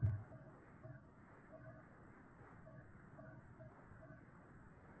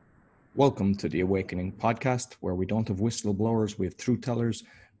Welcome to the Awakening podcast, where we don't have whistleblowers, we have truth tellers,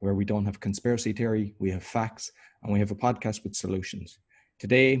 where we don't have conspiracy theory, we have facts, and we have a podcast with solutions.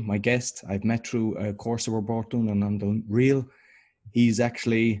 Today, my guest, I've met through a course that we're both doing on Unreal. He's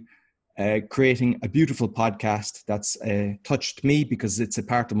actually creating a beautiful podcast that's touched me because it's a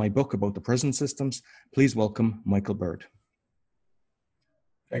part of my book about the prison systems. Please welcome Michael Bird.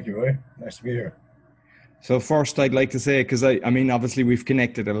 Thank you, Roy. Nice to be here. So first, I'd like to say, because I mean, obviously we've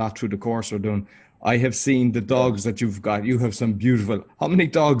connected a lot through the course we're doing. I have seen the dogs that you've got. You have some beautiful. How many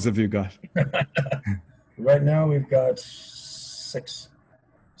dogs have you got? Right now, we've got six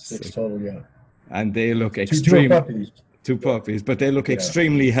total. Yeah, and they look extreme. Two puppies, but they look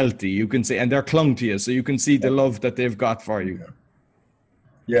extremely healthy. You can see, and they're clung to you, so you can see the love that they've got for you.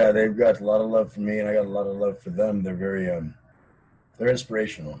 Yeah, they've got a lot of love for me, and I got a lot of love for them. They're very they're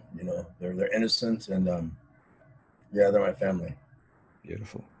inspirational. You know, they're innocent, and they're my family.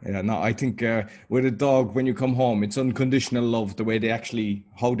 Beautiful. Yeah, no, I think with a dog, when you come home, it's unconditional love, the way they actually,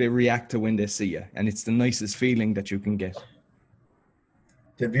 how they react to when they see you. And it's the nicest feeling that you can get.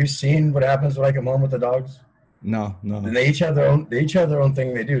 Have you seen what happens when I come home with the dogs? No. And they each have their own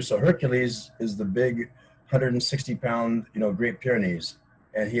thing they do. So Hercules is the big 160-pound, Great Pyrenees.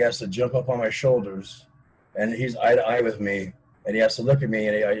 And he has to jump up on my shoulders, and he's eye to eye with me. And he has to look at me,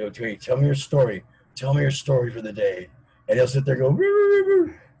 and I go, tell me your story. Tell me your story for the day. And he'll sit there and go,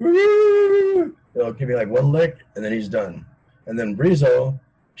 he'll give me like one lick, and then he's done. And then Brizo,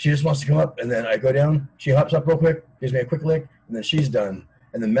 she just wants to come up, and then I go down. She hops up real quick, gives me a quick lick, and then she's done.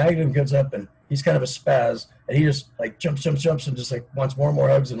 And then Magnum comes up, and he's kind of a spaz, and he just like jumps, and just like wants more and more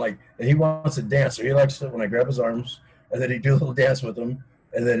hugs, and he wants to dance. So he likes it when I grab his arms, and then he do a little dance with him,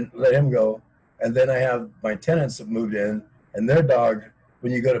 and then let him go. And then I have my tenants that moved in, and their dog,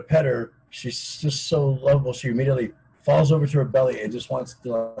 when you go to pet her, she's just so lovable. She immediately falls over to her belly and just wants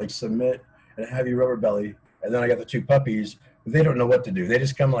to like submit and have you rub her belly. And then I got the two puppies. They don't know what to do. They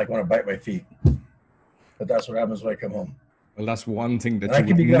just come want to bite my feet. But that's what happens when I come home. Well, that's one thing that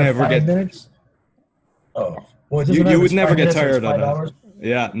you would never get. Minutes. Oh, well, you would never get tired of that.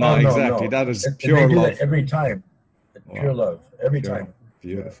 Yeah, no, exactly. No. That is pure love. That every time. Wow. Pure love. Every time.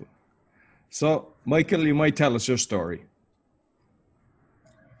 Beautiful. Yeah. So, Michael, you might tell us your story.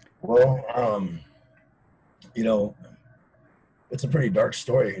 Well, it's a pretty dark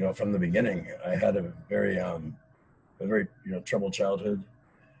story, from the beginning. I had a very troubled childhood.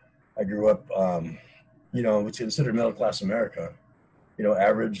 I grew up, what's considered middle-class America,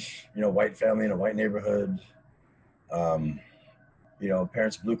 average, white family in a white neighborhood,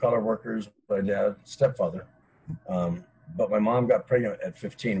 parents, blue-collar workers, my dad, stepfather. But my mom got pregnant at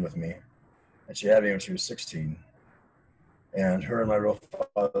 15 with me, and she had me when she was 16. And her and my real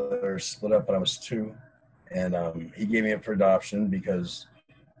father split up when I was 2. And he gave me up for adoption because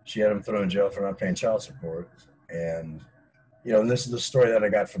she had him thrown in jail for not paying child support. And, and this is the story that I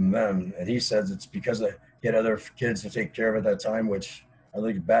got from them. And he says it's because he had other kids to take care of at that time, which I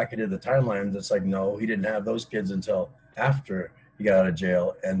looked back into the timeline. It's like, no, he didn't have those kids until after he got out of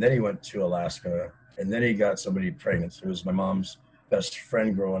jail. And then he went to Alaska, and then he got somebody pregnant. It was my mom's best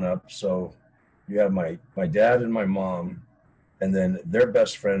friend growing up. So you have my dad and my mom, and then their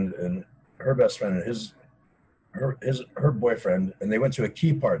best friend and her best friend and her boyfriend, and they went to a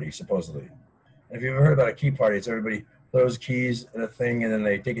key party, supposedly. And if you've ever heard about a key party, it's everybody throws keys in a thing, and then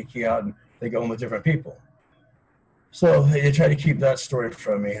they take a key out, and they go home with different people. So they tried to keep that story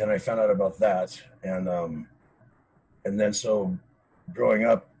from me, and I found out about that. And then so growing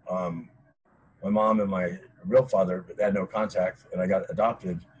up, my mom and my real father had no contact, and I got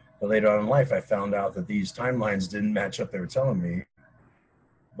adopted. But later on in life, I found out that these timelines didn't match up. They were telling me.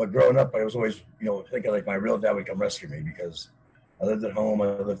 But growing up, I was always, thinking like my real dad would come rescue me because I lived at home. I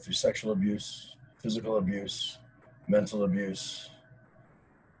lived through sexual abuse, physical abuse, mental abuse.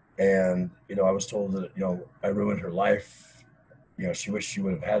 And, I was told that, I ruined her life. She wished she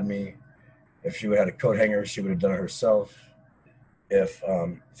would have had me. If she would have had a coat hanger, she would have done it herself. If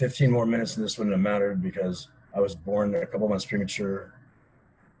 15 more minutes of this wouldn't have mattered because I was born a couple months premature.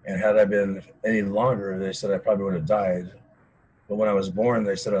 And had I been any longer, they said I probably would have died. But when I was born,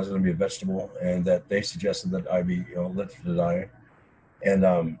 they said I was going to be a vegetable, and that they suggested that I be, lit to die.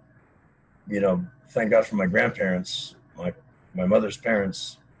 And, thank God for my grandparents, my mother's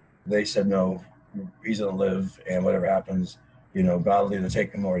parents. They said, no, he's going to live, and whatever happens, God will either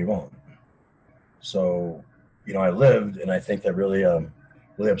take him or he won't. So, I lived, and I think that really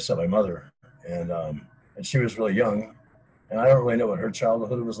upset my mother. And she was really young. And I don't really know what her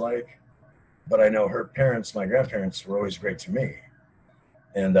childhood was like, but I know her parents, my grandparents, were always great to me.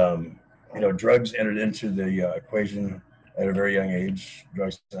 And, drugs entered into the equation at a very young age,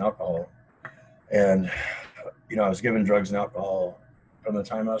 drugs and alcohol. And, I was given drugs and alcohol from the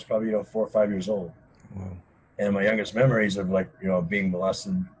time I was probably, 4 or 5 years old. Wow. And my youngest memories of being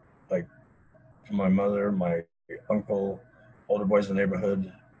molested, like from my mother, my uncle, older boys in the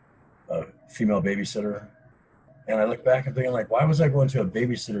neighborhood, a female babysitter. And I look back and thinking like, why was I going to a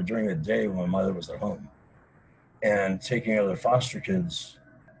babysitter during the day when my mother was at home and taking other foster kids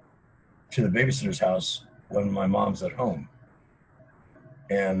to the babysitter's house when my mom's at home?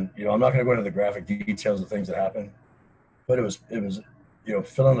 And, I'm not going to go into the graphic details of things that happened, but it was,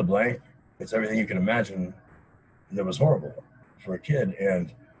 fill in the blank. It's everything you can imagine that was horrible for a kid.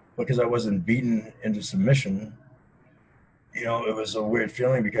 And because I wasn't beaten into submission, it was a weird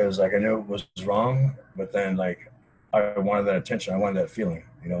feeling because like I knew it was wrong, but then like I wanted that attention. I wanted that feeling,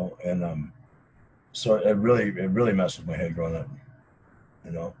 and so it really messed with my head growing up,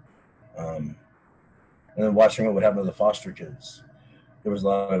 and then watching what would happen to the foster kids. There was a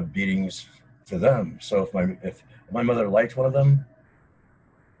lot of beatings for them. So if my mother liked one of them,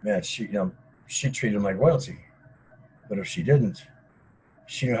 man, she treated him like royalty. But if she didn't,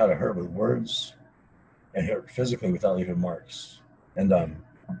 she knew how to hurt with words and hurt physically without leaving marks. And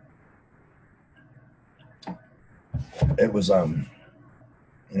it was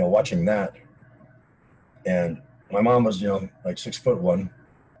watching that. And my mom was like 6'1",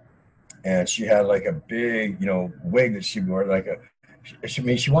 and she had like a big wig that she wore,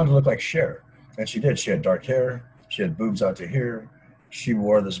 she wanted to look like Cher, and she did. She had dark hair, she had boobs out to here. She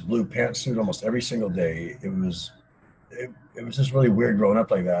wore this blue pantsuit almost every single day. It was just really weird growing up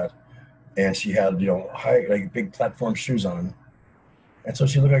like that. And she had high, like big platform shoes on, and so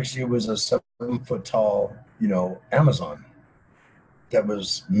she looked like she was a 7-foot tall Amazon that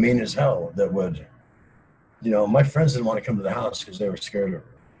was mean as hell. That would my friends didn't want to come to the house because they were scared of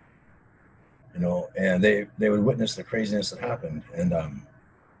her, and they would witness the craziness that happened. And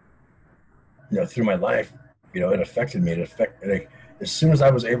through my life, it affected me. As soon as I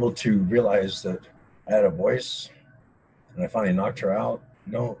was able to realize that I had a voice, and I finally knocked her out,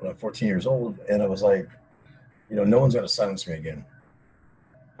 when I'm 14 years old, and I was like, no one's going to silence me again.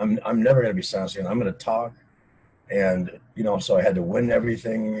 I'm never going to be silenced again. I'm going to talk. And, so I had to win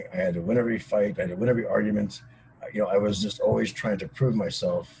everything. I had to win every fight. I had to win every argument. I was just always trying to prove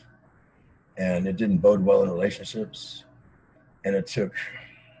myself, and it didn't bode well in relationships. And it took,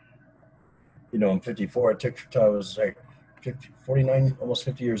 I'm 54. It took till I was like 49, almost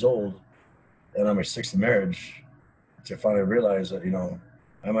 50 years old, and on my 6th marriage, to finally realize that,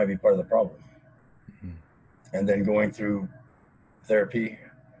 I might be part of the problem. Mm-hmm. And then going through therapy,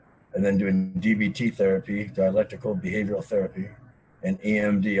 and then doing DBT therapy, dialectical behavioral therapy, and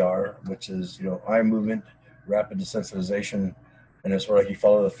EMDR, which is, eye movement, rapid desensitization. And it's where like you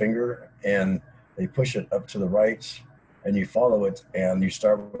follow the finger and they push it up to the right and you follow it and you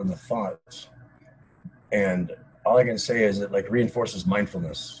start with the thoughts. And all I can say is it like reinforces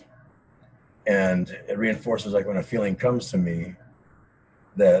mindfulness. And it reinforces like when a feeling comes to me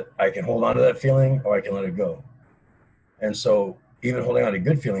that I can hold on to that feeling or I can let it go. And so even holding on to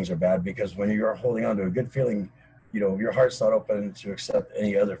good feelings are bad, because when you're holding on to a good feeling, your heart's not open to accept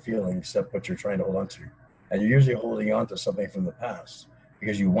any other feeling except what you're trying to hold on to. And you're usually holding on to something from the past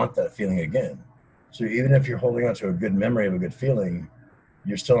because you want that feeling again. So even if you're holding on to a good memory of a good feeling,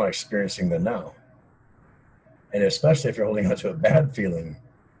 you're still not experiencing the now. And especially if you're holding on to a bad feeling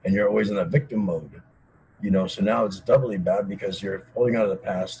and you're always in a victim mode, so now it's doubly bad because you're holding on to the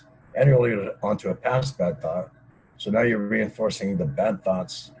past and you're holding on to a past bad thought. So now you're reinforcing the bad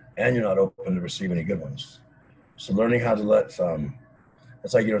thoughts and you're not open to receive any good ones. So learning how to let,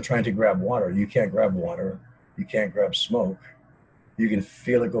 it's like, trying to grab water. You can't grab water. You can't grab smoke. You can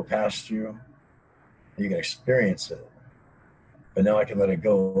feel it go past you. You can experience it. But now I can let it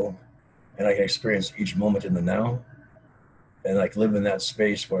go and I can experience each moment in the now and like live in that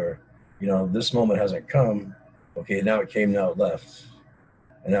space where, this moment hasn't come. Okay, now it came, now it left.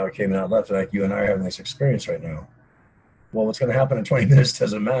 And now it came, now it left. And like you and I are having this experience right now. Well, what's going to happen in 20 minutes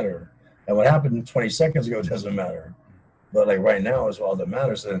doesn't matter. And what happened 20 seconds ago doesn't matter. But like right now is all that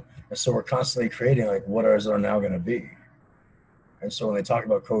matters. And so we're constantly creating like what is our now going to be. And so when they talk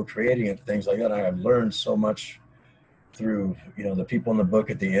about co-creating and things like that, I have learned so much through, the people in the book.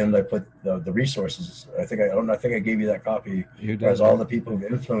 At the end, I put the resources. I think I gave you that copy. You did. As all the people who've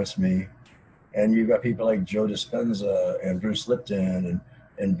influenced me. And you've got people like Joe Dispenza and Bruce Lipton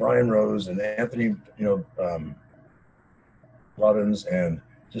and Brian Rose and Anthony, Robbins, and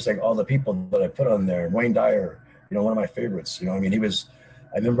just like all the people that I put on there. Wayne Dyer, one of my favorites. I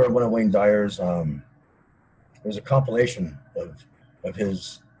remember one of Wayne Dyer's. There's a compilation of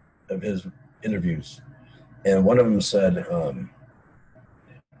his interviews, And one of them said,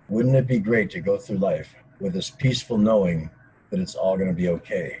 wouldn't it be great to go through life with this peaceful knowing that it's all going to be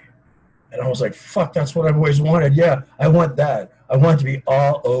okay? And I was like, fuck, that's what I've always wanted. Yeah, I want that. I want it to be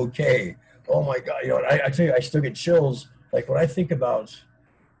all okay. Oh my God. You know, I tell you, I still get chills. Like when I think about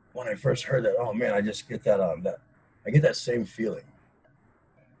when I first heard that, oh man, I just get I get that same feeling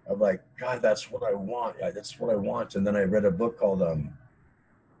of like, God, that's what I want. Yeah, that's what I want. And then I read a book called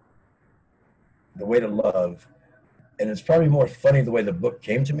The Way to Love. And it's probably more funny the way the book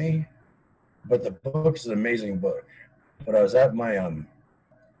came to me, but the book is an amazing book. But I was at my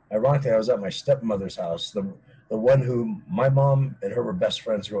ironically, I was at my stepmother's house, the one who my mom and her were best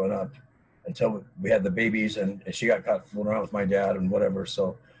friends growing up until we had the babies, and she got caught fooling around with my dad and whatever.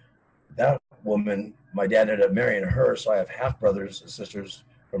 So that woman, my dad ended up marrying her, so I have half brothers and sisters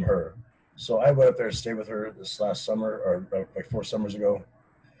from her. So I went up there to stay with her this last summer, or like 4 summers ago,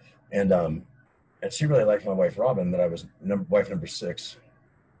 and she really liked my wife Robin, that I was wife number 6,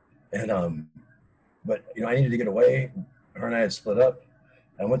 and but you know I needed to get away. Her and I had split up.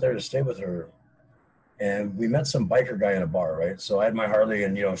 I went there to stay with her, and we met some biker guy in a bar, right? So I had my Harley,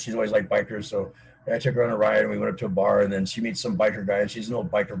 and you know she's always liked bikers, so I took her on a ride, and we went up to a bar, and then she meets some biker guy, and she's an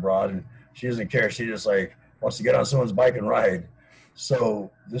old biker broad, and she doesn't care. She just like wants to get on someone's bike and ride. So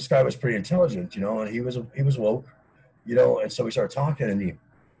this guy was pretty intelligent, you know, and he was woke, you know, and so we started talking, and he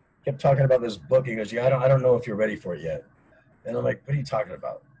kept talking about this book. He goes, "Yeah, I don't know if you're ready for it yet." And I'm like, "What are you talking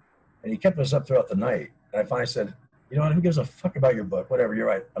about?" And he kept us up throughout the night. And I finally said, "You know what? Who gives a fuck about your book? Whatever. You're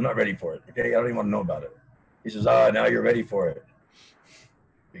right. I'm not ready for it. Okay. I don't even want to know about it." He says, now you're ready for it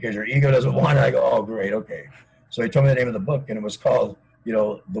because your ego doesn't want it. I go, "Oh, great. Okay." So he told me the name of the book, and it was called, you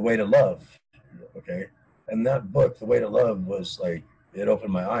know, The Way to Love. Okay. And that book, The Way to Love, was like, it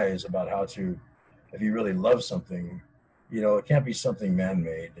opened my eyes about how to, if you really love something, you know, it can't be something man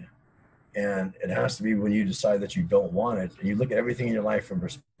made. And it has to be when you decide that you don't want it, and you look at everything in your life from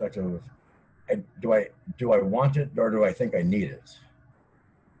perspective of, do I want it, or do I think I need it?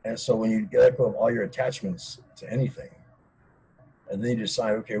 And so when you let go of all your attachments to anything, and then you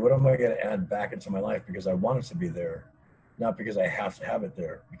decide, okay, what am I going to add back into my life because I want it to be there, not because I have to have it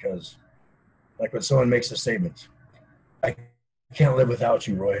there. Because like when someone makes a statement, "I can't live without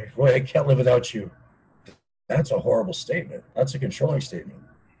you, Roy. Roy, I can't live without you." That's a horrible statement. That's a controlling statement.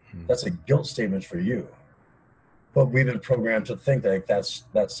 That's a guilt statement for you. But we've been programmed to think that that's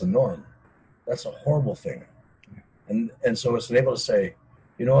the norm. That's a horrible thing. And so it's able to say,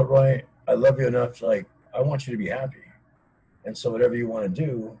 you know what, Roy, I love you enough to, like, I want you to be happy. And so whatever you want to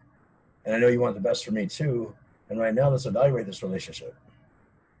do, and I know you want the best for me too, and right now let's evaluate this relationship.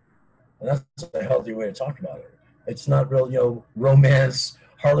 And that's a healthy way to talk about it. It's not real, you know, romance,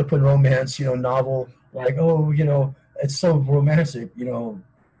 Harlequin romance, you know, novel, like, oh, you know, it's so romantic, you know.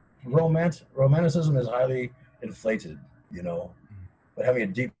 Romanticism is highly inflated, you know, but having a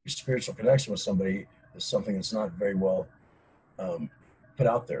deep spiritual connection with somebody is something that's not very well um, put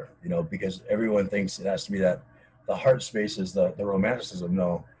out there, you know, because everyone thinks it has to be that the heart space is the romanticism.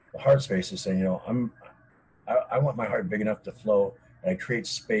 No, the heart space is saying, you know, I want my heart big enough to flow, and I create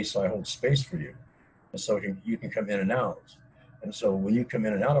space, so I hold space for you, and so you can come in and out. And so when you come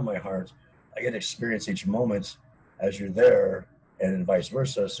in and out of my heart, I get to experience each moment as you're there, and vice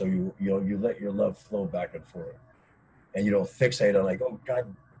versa. So you let your love flow back and forth, and you don't fixate on like, oh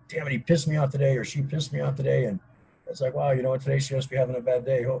God damn it, he pissed me off today, or she pissed me off today, and it's like, wow, you know what, today she must be having a bad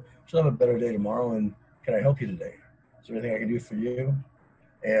day. Oh, she'll have a better day tomorrow, and can I help you today? Is there anything I can do for you?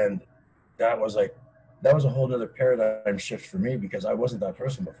 And that was like, that was a whole nother paradigm shift for me because I wasn't that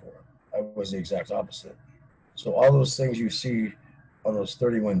person before. I was the exact opposite. So all those things you see on those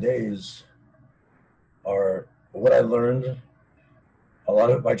 31 days are what I learned, a lot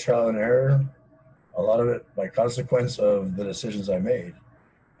of it by trial and error, a lot of it by consequence of the decisions I made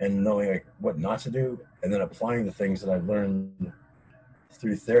and knowing like what not to do, and then applying the things that I've learned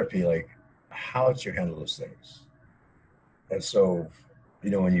through therapy, like how to handle those things. And so, you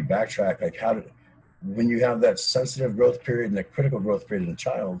know, when you backtrack, like when you have that sensitive growth period and the critical growth period in a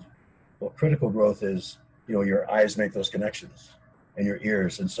child, well, critical growth is, you know, your eyes make those connections and your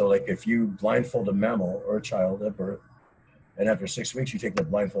ears. And so like if you blindfold a mammal or a child at birth, and after 6 weeks you take the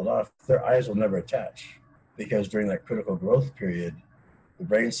blindfold off, their eyes will never attach, because during that critical growth period, the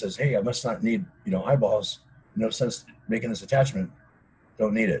brain says, hey, I must not need, you know, eyeballs, no sense making this attachment,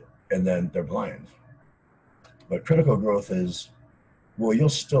 don't need it. And then they're blind. But critical growth is, well, you're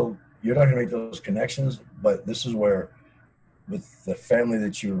not going to make those connections, but this is where, with the family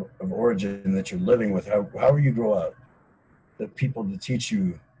that you of origin that you're living with, however you grow up, the people to teach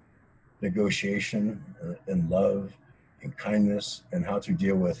you negotiation and love and kindness and how to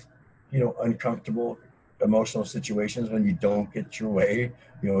deal with, you know, uncomfortable emotional situations when you don't get your way,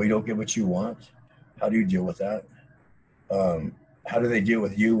 you don't get what you want? How do you deal with that? How do they deal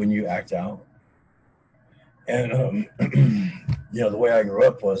with you when you act out? And, the way I grew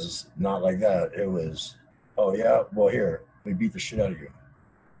up was not like that. It was, oh, yeah, well, here, let me beat the shit out of you.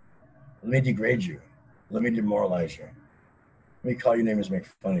 Let me degrade you. Let me demoralize you. Let me call you names and make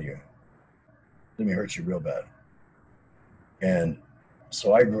fun of you. Let me hurt you real bad. And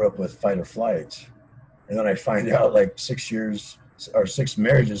so I grew up with fight or flight. And then I find out like 6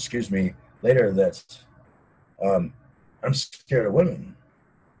 marriages, later that I'm scared of women.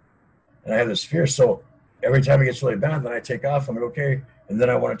 And I have this fear. So every time it gets really bad, then I take off. I'm like, okay. And then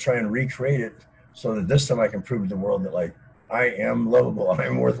I want to try and recreate it so that this time I can prove to the world that like, I am lovable.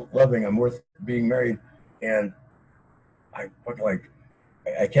 I'm worth loving. I'm worth being married. And I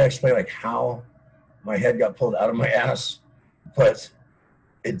can't explain like how my head got pulled out of my ass, but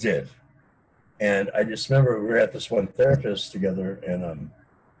it did. And I just remember we were at this one therapist together, and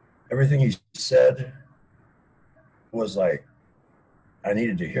everything he said was like, I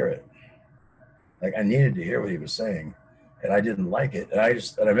needed to hear it. Like I needed to hear what he was saying, and I didn't like it. And I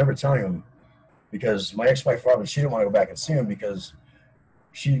remember telling him, because my ex-wife Robin, she didn't want to go back and see him because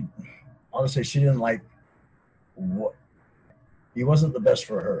she didn't like what he wasn't the best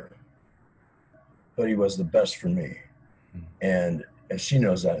for her, but he was the best for me, and she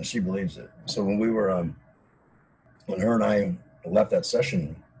knows that and she believes it. So when we were when her and I left that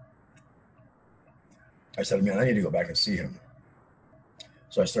session, I said, man, I need to go back and see him.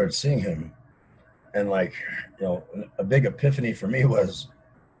 So I started seeing him, and like, a big epiphany for me was,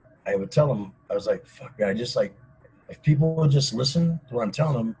 I would tell him, I was like, fuck, man, if people would just listen to what I'm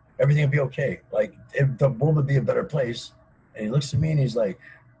telling them, everything would be okay. Like, the world would be a better place. And he looks at me and he's like,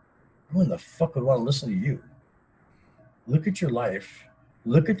 who in the fuck would want to listen to you? Look at your life.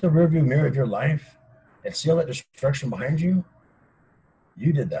 Look at the rearview mirror of your life and see all that destruction behind you.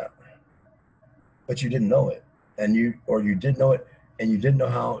 You did that, but you didn't know it. You did know it and you didn't know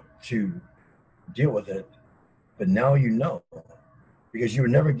how to deal with it. But now you know, because you were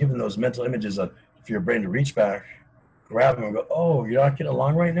never given those mental images of, for your brain to reach back, grab them and go, oh, you're not getting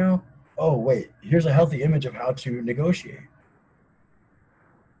along right now? Oh, wait, here's a healthy image of how to negotiate.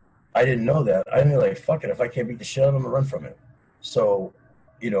 I didn't know that. I knew, like, fuck it, if I can't beat the shit out of them, I'm gonna run from it. So,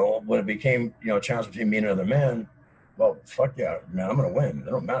 when it became, a challenge between me and another man, well, fuck yeah, man, I'm gonna win. It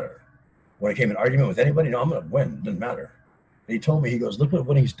don't matter. When it came an argument with anybody, no, I'm gonna win. It doesn't matter. And he told me, he goes, look what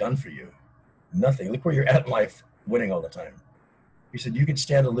winning's done for you. Nothing. Look where you're at in life, winning all the time. He said, you could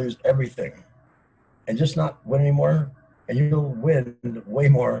stand to lose everything and just not win anymore, and you'll win way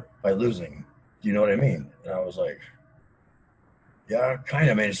more by losing. Do you know what I mean? And I was like, yeah, kind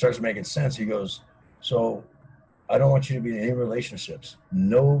of. I mean, it starts making sense. He goes, so I don't want you to be in any relationships.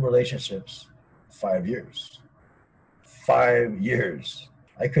 No relationships, 5 years. 5 years.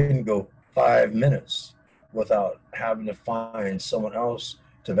 I couldn't go 5 minutes without having to find someone else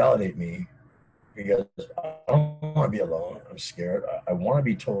to validate me, because I don't want to be alone. I'm scared. I want to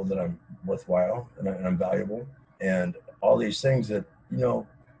be told that I'm worthwhile and I'm valuable, and all these things that,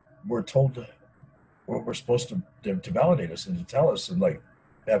 we're told we're supposed to validate us and to tell us and like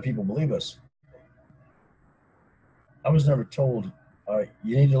have people believe us. I was never told,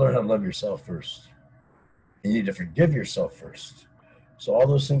 you need to learn how to love yourself first. You need to forgive yourself first. So all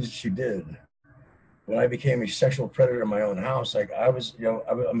those things that you did, when I became a sexual predator in my own house, like I was,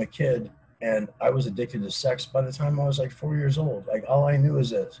 I'm a kid and I was addicted to sex by the time I was like 4 years old. Like all I knew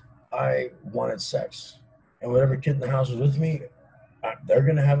is that I wanted sex, and whatever kid in the house was with me, they're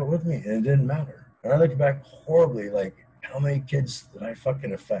going to have it with me, and it didn't matter. And I look back horribly, like how many kids did I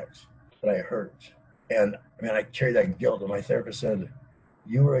fucking affect, that I hurt? And I mean, I carry that guilt. And my therapist said,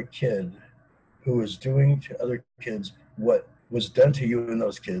 you were a kid who was doing to other kids what was done to you and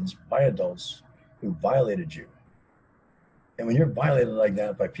those kids by adults who violated you. And when you're violated like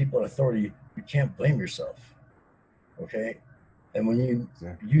that by people in authority, you can't blame yourself, okay? And when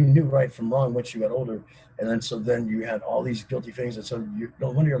you knew right from wrong once you got older, and then you had all these guilty things, and so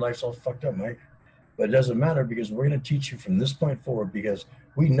no wonder your life's all fucked up, Mike. But it doesn't matter, because we're going to teach you from this point forward, because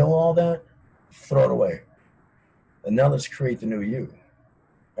we know all that. Throw it away, and now let's create the new you.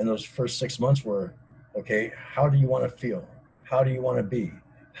 And those first 6 months were, okay, how do you want to feel? How do you want to be?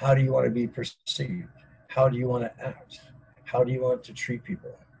 How do you want to be perceived? How do you want to act? How do you want to treat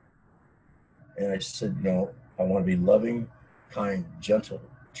people? And I said, I want to be loving, kind, gentle,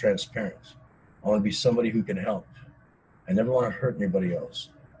 transparent. I want to be somebody who can help. I never want to hurt anybody else.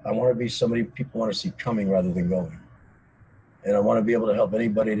 I want to be somebody people want to see coming rather than going. And I want to be able to help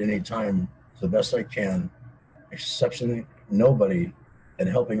anybody at any time to the best I can, exceptionally nobody, and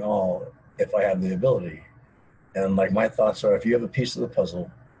helping all if I have the ability. And like my thoughts are, if you have a piece of the puzzle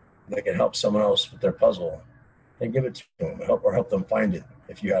that can help someone else with their puzzle, then give it to them, help them find it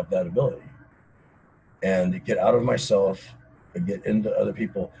if you have that ability. And get out of myself and get into other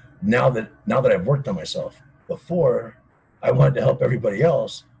people. Now that I've worked on myself. Before, I wanted to help everybody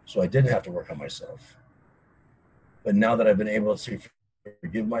else, so I didn't have to work on myself. But now that I've been able to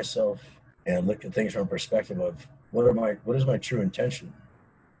forgive myself and look at things from a perspective of what is my true intention,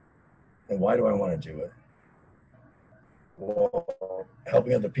 and why do I want to do it? Well,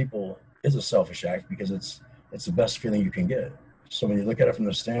 helping other people is a selfish act because it's the best feeling you can get. So when you look at it from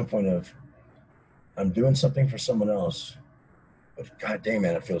the standpoint of I'm doing something for someone else, but god dang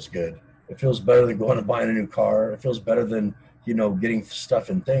man, it feels good. It feels better than going and buying a new car. It feels better than, getting stuff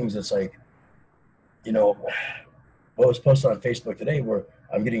and things. It's like, what was posted on Facebook today where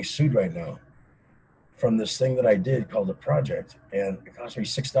I'm getting sued right now from this thing that I did called a project. And it cost me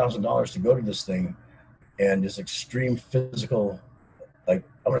 $6,000 to go to this thing. And this extreme physical, like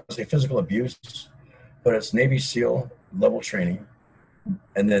I'm going to say physical abuse, but it's Navy SEAL level training.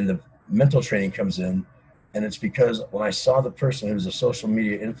 And then the mental training comes in. And it's because when I saw the person who was a social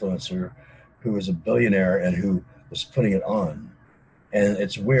media influencer, who was a billionaire and who was putting it on. And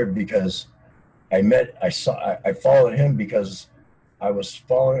it's weird because I followed him because I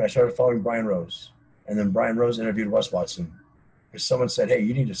started following Brian Rose. And then Brian Rose interviewed Wes Watson because someone said, hey,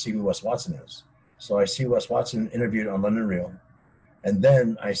 you need to see who Wes Watson is. So I see Wes Watson interviewed on London Real. And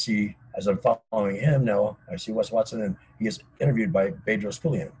then I see, as I'm following him now, I see Wes Watson and he is interviewed by Bedros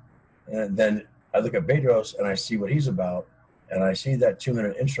Keuilian. And then I look at Bedros and I see what he's about. And I see that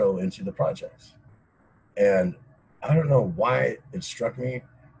 2-minute intro into the project. And I don't know why it struck me,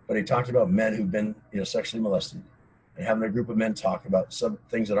 but he talked about men who've been, sexually molested and having a group of men talk about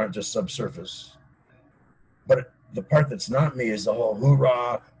things that aren't just subsurface. But the part that's not me is the whole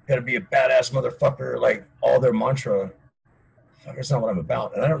hoorah, gotta be a badass motherfucker, like all their mantra. Fuck, that's not what I'm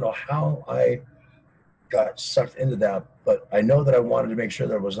about. And I don't know how I got sucked into that, but I know that I wanted to make sure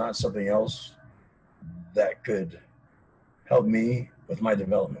there was not something else that could help me with my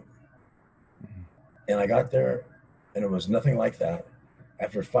development. And I got there and it was nothing like that.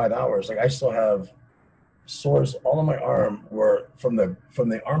 After 5 hours, like I still have sores all on my arm were from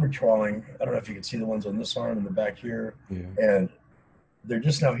the army crawling. I don't know if you can see the ones on this arm and the back here. Yeah. And they're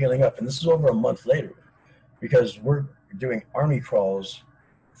just now healing up. And this is over a month later because we're doing army crawls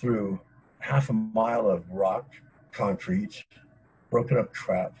through half a mile of rock, concrete, broken up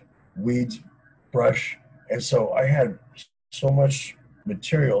crap, weeds, brush. And so I had so much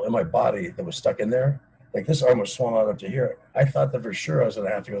material in my body that was stuck in there. Like this arm was swollen out up to here. I thought that for sure I was going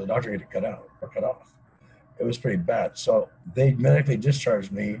to have to go to the doctor to get it cut out or cut off. It was pretty bad. So they medically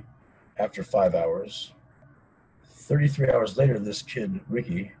discharged me after 5 hours. 33 hours later, this kid,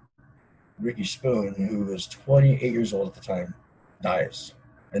 Ricky Spoon, who was 28 years old at the time, dies.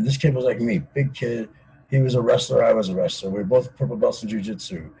 And this kid was like me, big kid. He was a wrestler. I was a wrestler. We were both purple belts in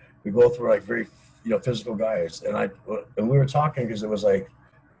jiu-jitsu. We both were like very, physical guys. And we were talking because it was like,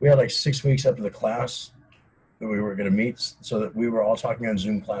 we had like 6 weeks after the class that we were going to meet. So that we were all talking on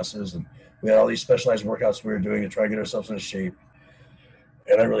Zoom classes. And we had all these specialized workouts we were doing to try to get ourselves into shape.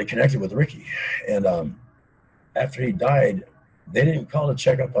 And I really connected with Ricky. And after he died, they didn't call to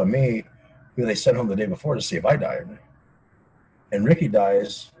check up on me, who they sent home the day before to see if I died. And Ricky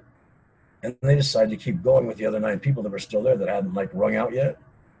dies, and they decide to keep going with the other 9 people that were still there that hadn't like wrung out yet.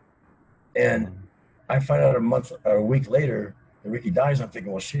 And I find out a week later that Ricky dies. I'm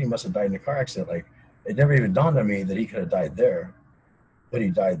thinking, well, shit, he must have died in a car accident. Like, it never even dawned on me that he could have died there, but he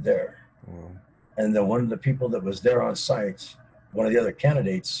died there. Wow. And then one of the people that was there on site, one of the other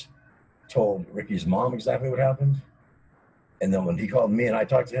candidates, told Ricky's mom exactly what happened. And then when he called me and I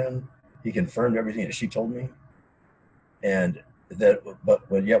talked to him, he confirmed everything that she told me. And but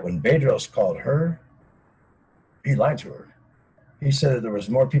when Bedros called her, he lied to her. He said that there was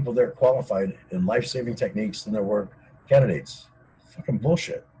more people there qualified in life-saving techniques than there were candidates. Fucking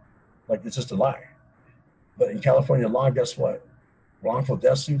bullshit. Like, it's just a lie. But in California law, guess what? Wrongful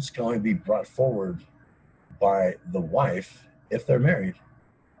death suits can only be brought forward by the wife if they're married.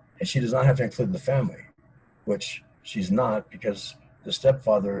 And she does not have to include the family, which she's not because the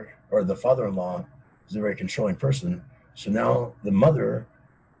stepfather or the father-in-law is a very controlling person. So now the mother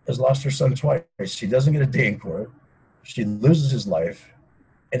has lost her son twice. She doesn't get a day in court. She loses his life,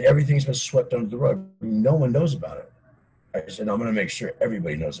 and everything's been swept under the rug. No one knows about it. I said, no, I'm going to make sure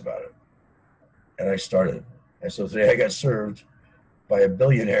everybody knows about it. And I started. And so today I got served by a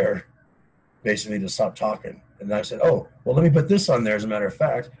billionaire basically to stop talking. And I said, oh, well, let me put this on there as a matter of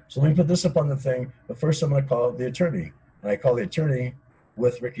fact. So let me put this up on the thing. But first I'm going to call the attorney. And I call the attorney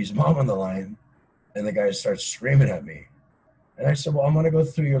with Ricky's mom on the line. And the guy starts screaming at me. And I said, well, I'm going to go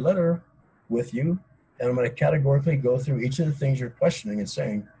through your letter with you, and I'm going to categorically go through each of the things you're questioning and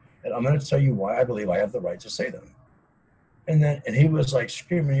saying, and I'm going to tell you why I believe I have the right to say them. And he was like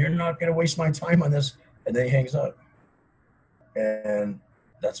screaming, you're not going to waste my time on this. And then he hangs up. And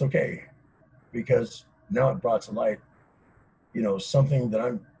that's okay, because now it brought to light, you know, something that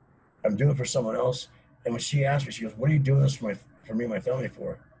I'm doing for someone else. And when she asked me, she goes, what are you doing this for me and my family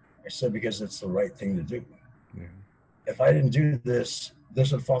for? I said, because it's the right thing to do. Yeah. If I didn't do this,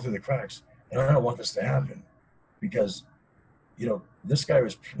 this would fall through the cracks. And I don't want this to happen, because, you know, this guy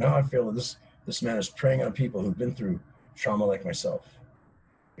was, now I feel that this man is preying on people who've been through trauma like myself,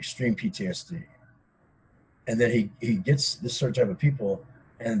 extreme PTSD. And then he gets this certain type of people,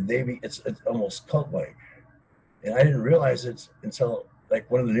 and it's almost cult-like. And I didn't realize it until, like,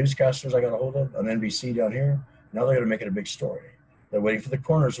 one of the newscasters I got a hold of on NBC down here, now they're going to make it a big story. They're waiting for the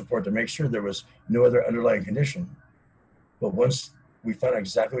coroner's report to make sure there was no other underlying condition. But once we find out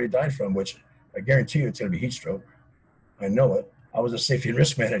exactly what he died from, which I guarantee you it's going to be heat stroke. I know it. I was a safety and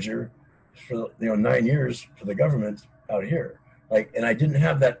risk manager for 9 years for the government out here. Like, and I didn't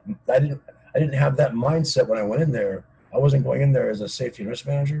have that. I didn't have that mindset when I went in there. I wasn't going in there as a safety and risk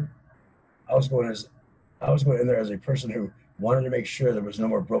manager. I was going in there as a person who wanted to make sure there was no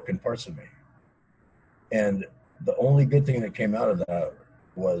more broken parts of me. And the only good thing that came out of that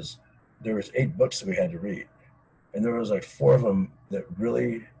was there was 8 books that we had to read. And there was like 4 of them that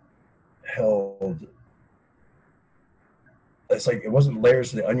really held, it's like, it wasn't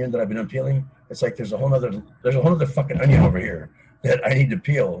layers of the onion that I've been unpeeling. It's like there's a whole other fucking onion over here that I need to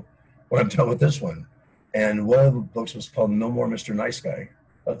peel when I'm done with this one. And one of the books was called No More Mr. Nice Guy,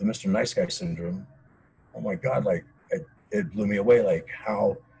 the Mr. Nice Guy syndrome. Oh my God, like it blew me away, like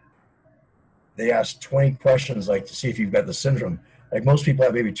how they asked 20 questions, like to see if you've got the syndrome. Like most people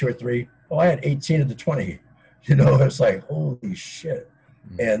have maybe 2 or 3. Oh, I had 18 of the 20. You know, it's like, holy shit.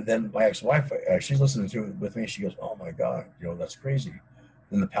 And then my ex-wife, she's listening to it with me. She goes, oh my God, you know, that's crazy.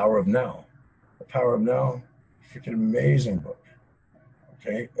 Then The Power of Now. The Power of Now, freaking amazing book.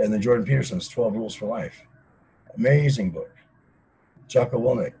 Okay. And then Jordan Peterson's 12 Rules for Life. Amazing book. Jocko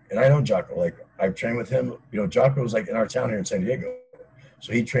Willink. And I know Jocko, like I've trained with him. You know, Jocko was like in our town here in San Diego.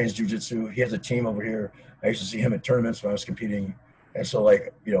 So he trains jujitsu. He has a team over here. I used to see him at tournaments when I was competing. And so,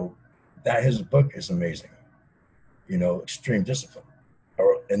 like, you know, that his book is amazing. You know, Extreme Discipline.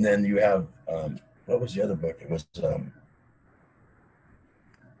 And then you have, what was the other book? It was,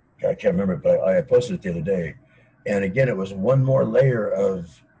 I can't remember, but I posted it the other day. And again, it was one more layer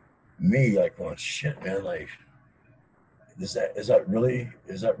of me, like, going, shit, man, like, is that really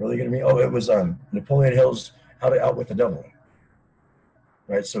going to be? Oh, it was Napoleon Hill's How to Outwit the Devil.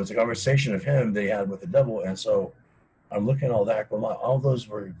 Right, so it's a conversation of him they had with the devil. And so I'm looking at all that, going, all those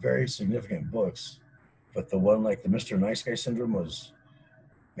were very significant books. But the one, like the Mr. Nice Guy syndrome, was,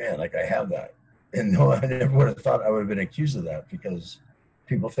 man, like I have that. And no, I never would have thought I would have been accused of that, because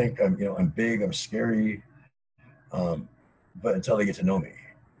people think I'm big, I'm scary, but until they get to know me,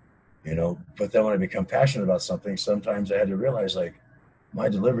 you know. But then when I become passionate about something, sometimes I had to realize, like, my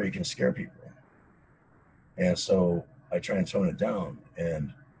delivery can scare people. And so I try and tone it down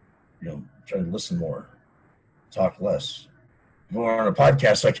and, you know, try to listen more, talk less. We're on a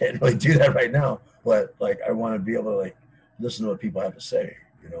podcast, so I can't really do that right now. But like, I want to be able to like listen to what people have to say,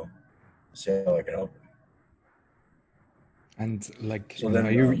 you know, see how I can help them. And like, so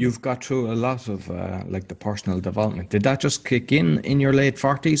then, you've got through a lot of like the personal development. Did that just kick in your late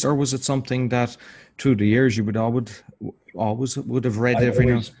 40s, or was it something that through the years you would always have read every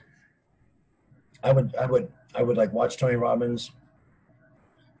now? I would like watch Tony Robbins.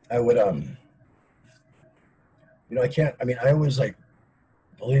 I would, you know, I always like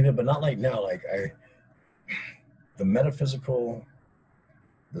believe it, but not like now. Like the metaphysical,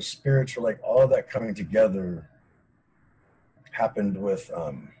 the spiritual, like all of that coming together happened with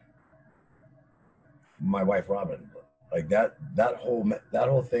my wife, Robin. Like that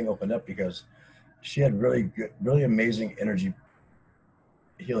whole thing opened up because she had really good, really amazing energy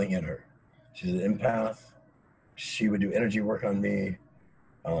healing in her. She's an empath. She would do energy work on me.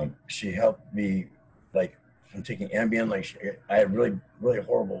 She helped me, like, from taking Ambien. Like, I had really, really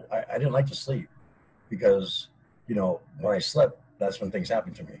horrible. I didn't like to sleep because, you know, when I slept, that's when things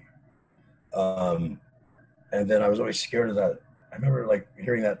happened to me. And then I was always scared of that. I remember like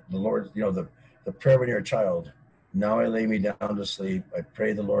hearing that the Lord, you know, the prayer when you're a child. Now I lay me down to sleep. I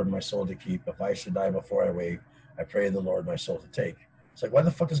pray the Lord my soul to keep. If I should die before I wake, I pray the Lord my soul to take. It's like, why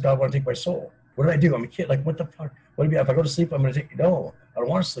the fuck does God want to take my soul? What did I do? I'm a kid. Like, what the fuck? What if I go to sleep, I'm going to take, no, I don't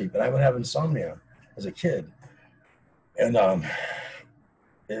want to sleep. And I would have insomnia as a kid. And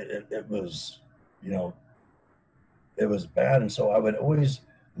it was you know, it was bad. And so I would always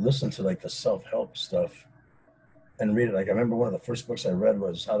listen to like the self-help stuff and read it. Like I remember one of the first books I read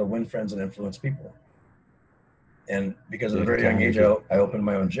was How to Win Friends and Influence People. And because at a Dale very young age, Carnegie. I opened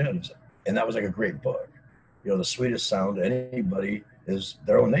my own gyms, and that was like a great book. You know, the sweetest sound to anybody is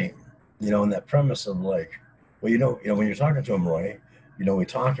their own name. You know, and that premise of like, well, when you're talking to them, Roy, we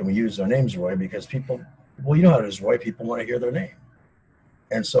talk and we use their names, Roy, because people, well, you know how it is, Roy. People want to hear their name,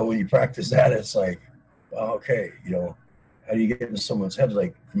 and so when you practice that, it's like, well, okay, how do you get into someone's head,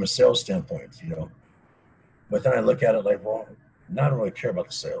 like from a sales standpoint, But then I look at it like, well, now I don't really care about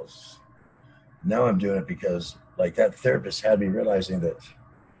the sales. Now I'm doing it because like that therapist had me realizing that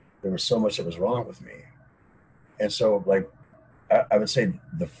there was so much that was wrong with me. And so like I would say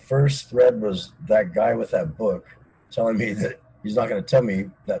the first thread was that guy with that book telling me that he's not going to tell me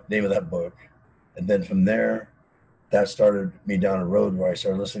that name of that book. And then from there, that started me down a road where I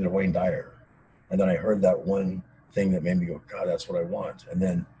started listening to Wayne Dyer. And then I heard that one thing that made me go, God, that's what I want. And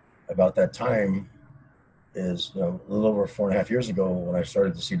then about that time is, a little over 4.5 years ago when I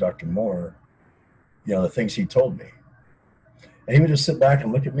started to see Dr. Moore, the things he told me. And he would just sit back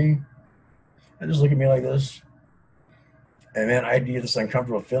and look at me and just look at me like this. And man, I'd get this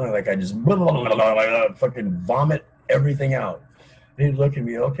uncomfortable feeling like I just fucking vomit everything out. And he'd look at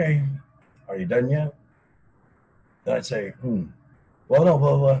me, okay, are you done yet? Then I'd say, well, no,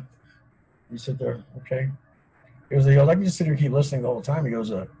 blah, blah. You sit there, okay. He goes, I can just sit here and keep listening the whole time. He goes,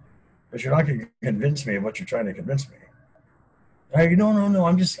 but you're not going to convince me of what you're trying to convince me. I go, no,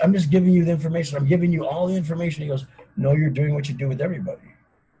 I'm just giving you the information. I'm giving you all the information. He goes, no, you're doing what you do with everybody.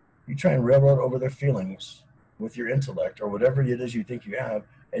 You try and railroad over their feelings with your intellect or whatever it is you think you have,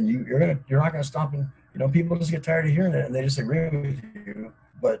 and you're not gonna stop. And people just get tired of hearing it, and they just agree with you,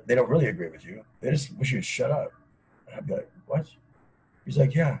 but they don't really agree with you. They just wish you'd shut up. And I'd be like, what? He's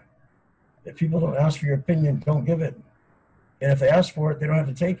like, yeah. If people don't ask for your opinion, don't give it. And if they ask for it, they don't have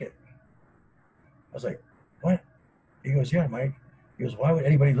to take it. I was like, what? He goes, yeah, Mike. He goes, why would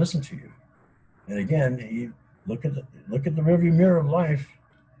anybody listen to you? And again, you look at the rearview mirror of life,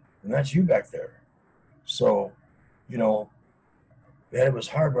 and that's you back there. So, it was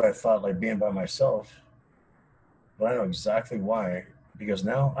hard, but I thought like being by myself. But I know exactly why, because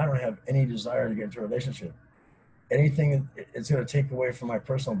now I don't have any desire to get into a relationship. Anything it's going to take away from my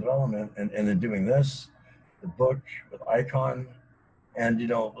personal development, and in doing this, the book with Icon, and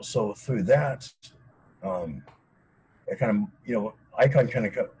so through that, it kind of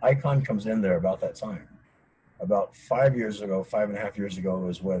Icon comes in there about that time. About 5 years ago, 5.5 years ago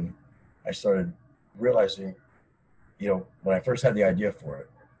is when I started realizing, when I first had the idea for it,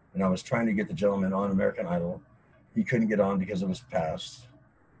 and I was trying to get the gentleman on American Idol. He couldn't get on because it was past.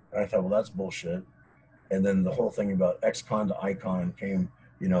 And I thought, well, that's bullshit. And then the whole thing about ex-con to icon came,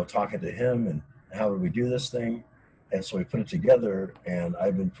 talking to him and how would we do this thing? And so we put it together, and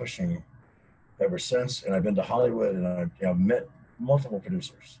I've been pushing ever since. And I've been to Hollywood, and I've met multiple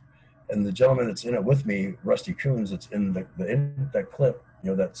producers. And the gentleman that's in it with me, Rusty Coons, that's in that clip,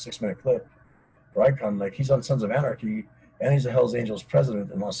 that 6-minute clip for Icon, like he's on Sons of Anarchy, and he's a Hells Angels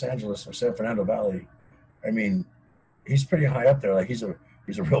president in Los Angeles or San Fernando Valley. I mean, he's pretty high up there. Like he's a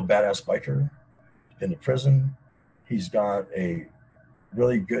real badass biker. In the prison, he's got a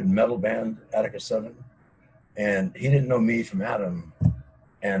really good metal band, Attica 7, and he didn't know me from Adam.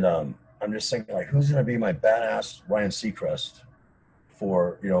 And I'm just thinking, like, who's going to be my badass Ryan Seacrest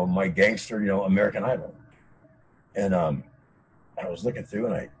for my gangster American Idol? And I was looking through,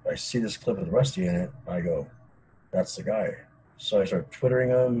 and I see this clip with Rusty in it. I go, that's the guy. So I start Twittering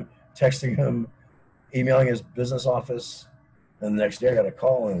him, texting him, emailing his business office, and the next day I got a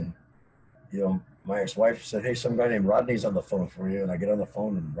call, and my ex-wife said, hey, some guy named Rodney's on the phone for you. And I get on the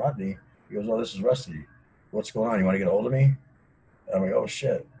phone, and Rodney, he goes, oh, this is Rusty. What's going on? You want to get a hold of me? And I'm like, oh,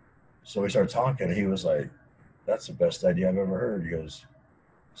 shit. So we started talking, and he was like, that's the best idea I've ever heard. He goes,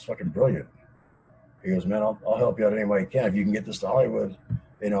 it's fucking brilliant. He goes, man, I'll help you out any way I can. If you can get this to Hollywood,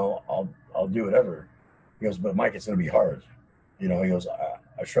 I'll do whatever. He goes, but Mike, it's going to be hard. He goes,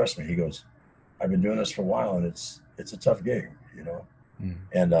 I trust me. He goes, I've been doing this for a while, and it's a tough gig,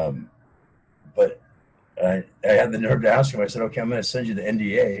 And, but I had the nerve to ask him. I said, okay, I'm going to send you the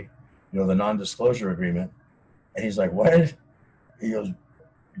NDA, the non-disclosure agreement. And he's like, what? He goes,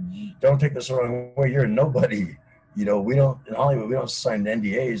 don't take this the wrong way. You're a nobody. We don't, in Hollywood, we don't sign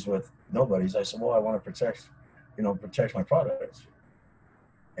NDAs with nobodies. I said, well, I want to protect my product.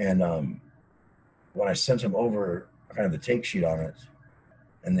 And when I sent him over kind of the take sheet on it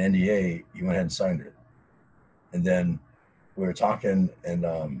and the NDA, he went ahead and signed it. And then we were talking, and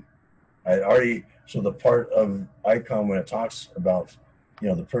I already, so the part of Icon when it talks about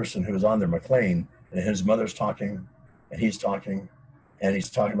the person who was on there, McLean, and his mother's talking, and he's talking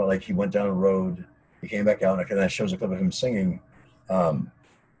about like he went down a road, he came back out, and that shows a clip of him singing.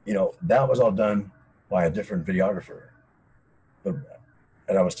 That was all done by a different videographer.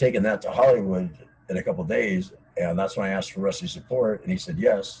 And I was taking that to Hollywood in a couple of days, and that's when I asked for Rusty's support, and he said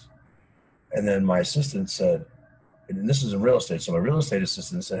yes. And then my assistant said, and this is in real estate, so my real estate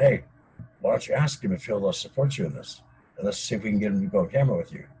assistant said, hey, why don't you ask him if he'll support you in this? And let's see if we can get him to go on camera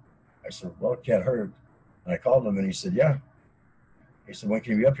with you. I said, well, it can't hurt. And I called him, and he said, yeah. He said, when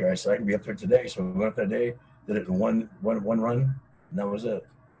can you be up here? I said, I can be up there today. So we went up that day, did it in one run, and that was it.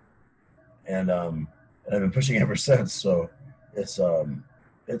 And I've been pushing ever since. So it's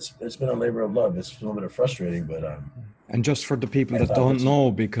been a labor of love. It's a little bit of frustrating, but and just for the people that don't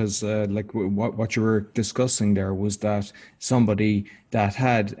know, because like what you were discussing there was that somebody that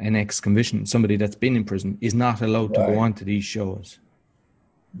had an ex-conviction, somebody that's been in prison, is not allowed to go on to these shows.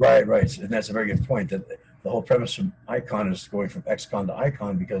 Right. And that's a very good point. That the whole premise from Icon is going from ex-con to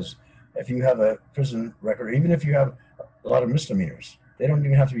Icon, because if you have a prison record, even if you have a lot of misdemeanors, they don't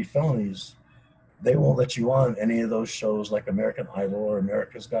even have to be felonies. They won't let you on any of those shows like American Idol or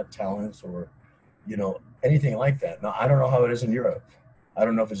America's Got Talent or, anything like that. Now, I don't know how it is in Europe. I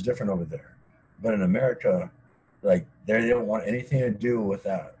don't know if it's different over there. But in America, like, they don't want anything to do with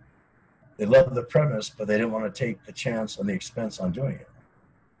that. They love the premise, but they didn't want to take the chance and the expense on doing it.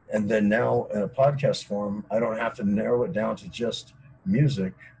 And then now in a podcast form, I don't have to narrow it down to just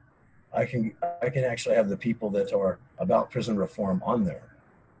music. I can actually have the people that are about prison reform on there.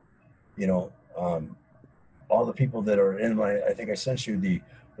 All the people that are in I think I sent you the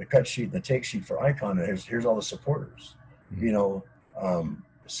cut sheet, the take sheet for Icon. Here's all the supporters.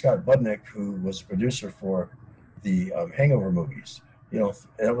 Scott Budnick, who was a producer for the Hangover movies,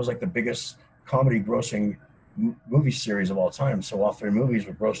 that was like the biggest comedy grossing movie series of all time. So all 3 movies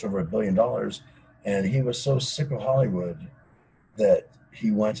were grossed over $1 billion. And he was so sick of Hollywood that he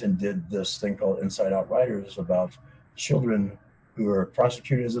went and did this thing called Inside Out Writers about children who are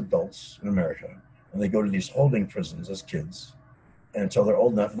prosecuted as adults in America. And they go to these holding prisons as kids. And until they're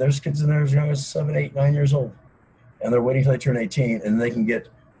old enough, there's kids in there as young as 7, 8, 9 years old. And they're waiting until they turn 18, and they can get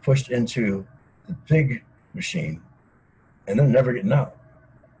pushed into the big machine, and they're never getting out.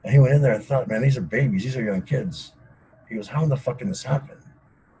 And he went in there and thought, man, these are babies. These are young kids. He goes, how in the fuck can this happen?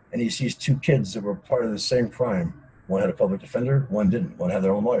 And he sees 2 kids that were part of the same crime. One had a public defender, one didn't. One had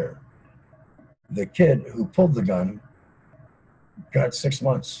their own lawyer. The kid who pulled the gun got 6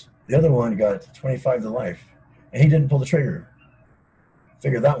 months. The other one got 25 to life. And he didn't pull the trigger.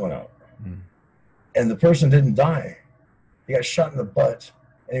 Figure that one out. And the person didn't die. He got shot in the butt,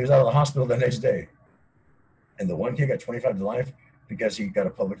 and he was out of the hospital the next day. And the one kid got 25 to life because he got a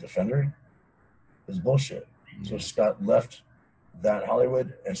public defender. It was bullshit. So Scott left that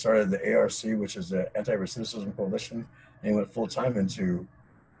Hollywood and started the ARC, which is the Anti-Recidivism Coalition, and he went full time into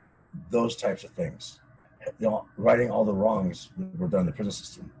those types of things, righting all the wrongs that were done in the prison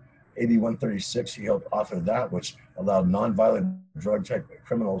system. AB 136, he helped author that, which allowed nonviolent drug type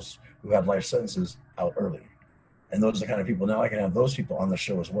criminals who had life sentences out early. And those are the kind of people, now I can have those people on the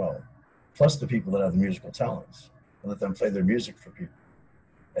show as well, plus the people that have the musical talents, and let them play their music for people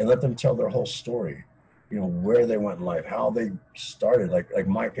and let them tell their whole story, where they went in life, how they started. Like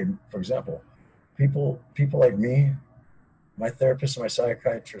Mike, for example, people like me, my therapist and my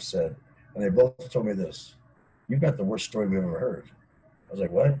psychiatrist said, and they both told me this: you've got the worst story we've ever heard. I was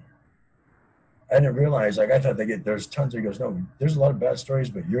like, what? I didn't realize, I thought there's tons. He goes, no, there's a lot of bad stories,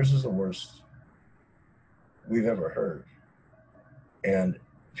 but yours is the worst we've ever heard. And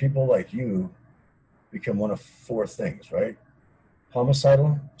people like you become one of 4 things, right?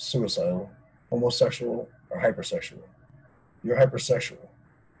 Homicidal, suicidal, homosexual, or hypersexual. You're hypersexual,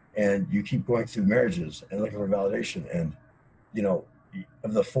 and you keep going through marriages and looking for validation. And,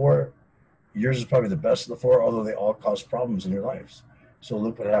 of the 4, yours is probably the best of the 4, although they all cause problems in your lives. So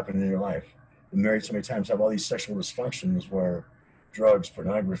look what happened in your life. Been married so many times, have all these sexual dysfunctions where drugs,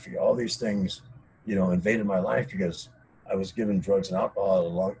 pornography, all these things, invaded my life because I was given drugs and alcohol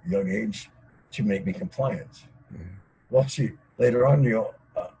at a young age to make me compliant. Well, later on,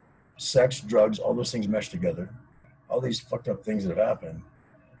 sex, drugs, all those things mesh together. All these fucked up things that have happened.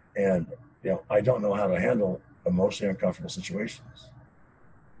 And, I don't know how to handle emotionally uncomfortable situations.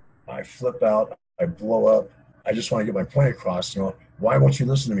 I flip out, I blow up. I just want to get my point across. Why won't you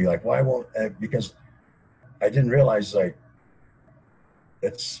listen to me? Like, why won't? Because I didn't realize, like,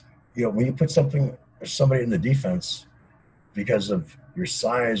 it's when you put somebody in the defense because of your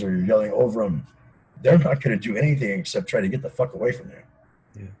size or you're yelling over them, they're not going to do anything except try to get the fuck away from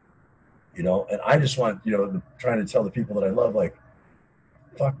you. Yeah. And I just want trying to tell the people that I love, like,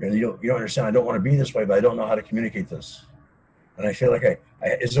 fuck, man, you don't understand. I don't want to be this way, but I don't know how to communicate this. And I feel like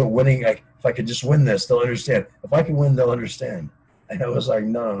is it winning? If I could just win this, they'll understand. If I can win, they'll understand. And I was like,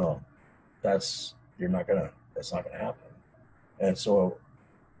 no. That's not gonna happen. And so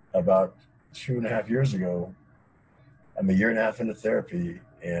about 2.5 years ago, I'm a year and a half into therapy,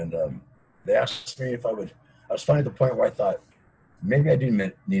 and they asked me if I would. I was finally at the point where I thought maybe I do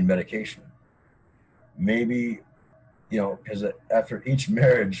need medication. Maybe, because after each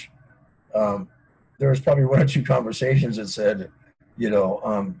marriage, there was probably one or two conversations that said,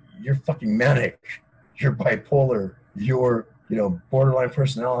 you're fucking manic, you're bipolar, you're, borderline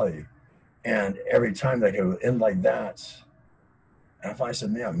personality. And every time that it would end like that, and I finally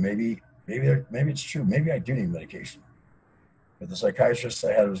said, yeah, maybe it's true. Maybe I do need medication. But the psychiatrist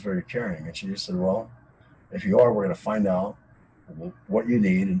I had was very caring. And she just said, well, if you are, we're going to find out what you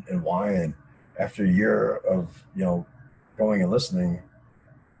need and why. And after a year of, going and listening,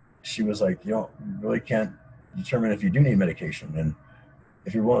 she was like, you really can't determine if you do need medication. And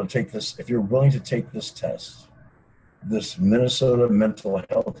if you're willing to take this test, this Minnesota Mental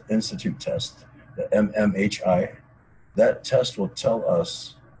Health Institute test, the MMHI, that test will tell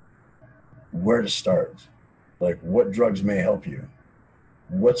us where to start, like what drugs may help you,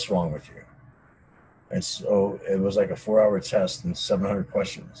 what's wrong with you. And so it was like a 4-hour test and 700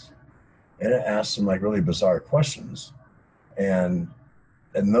 questions. And it asked some like really bizarre questions. And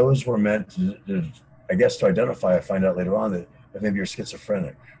those were meant to, I guess, to identify, I find out later on that maybe you're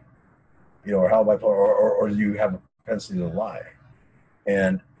schizophrenic, or how bipolar, or do you have a propensity to lie?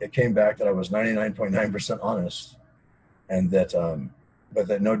 And it came back that I was 99.9% honest, and that, but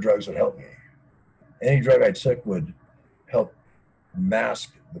that no drugs would help me. Any drug I took would help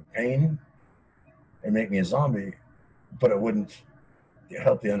mask the pain and make me a zombie, but it wouldn't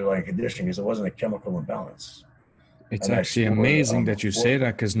help the underlying condition because it wasn't a chemical imbalance. It's actually amazing that you say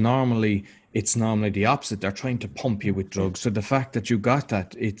that, because normally it's the opposite. They're trying to pump you with drugs. So the fact that you got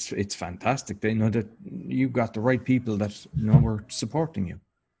that, it's fantastic. They know that you got the right people that were supporting you.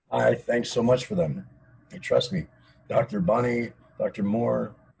 I thank so much for them. They trust me. Dr. Bonnie, Dr.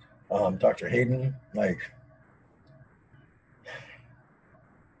 Moore, Dr. Hayden, like,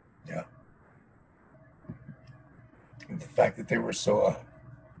 yeah. And the fact that they were so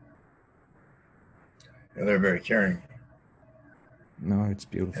they're very caring. No, it's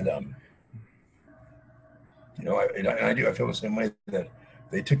beautiful. And I feel the same way, that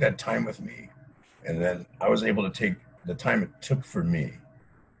they took that time with me, and then I was able to take the time it took for me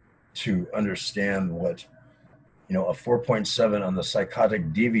to understand what a 4.7 on the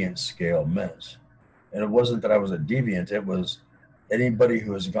psychotic deviant scale meant. And it wasn't that I was a deviant, it was anybody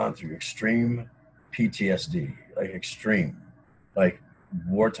who has gone through extreme PTSD, like extreme, like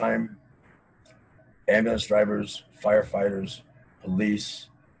wartime, ambulance drivers, firefighters, police,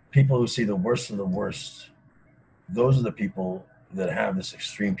 people who see the worst of the worst. Those are the people that have this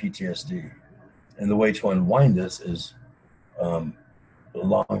extreme PTSD. And the way to unwind this is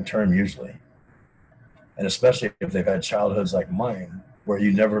long-term usually. And especially if they've had childhoods like mine, where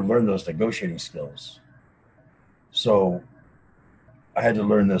you never learn those negotiating skills. So I had to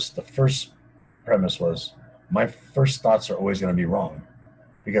learn this. The first premise was my first thoughts are always going to be wrong,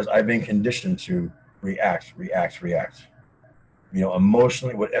 because I've been conditioned to react.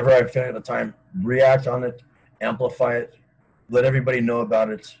 Emotionally, whatever I'm feeling at the time, react on it, amplify it, let everybody know about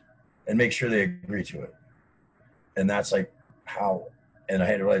it, and make sure they agree to it. And that's like how, and I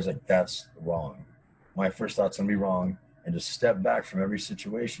had to realize like that's wrong. My first thought's gonna be wrong, and just step back from every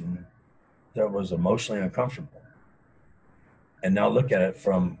situation that was emotionally uncomfortable. And now look at it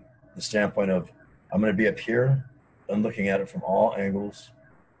from the standpoint of, I'm gonna be up here and looking at it from all angles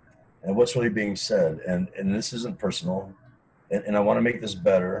and what's really being said. And this isn't personal. And I want to make this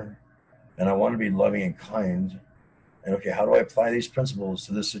better. And I want to be loving and kind. And okay, how do I apply these principles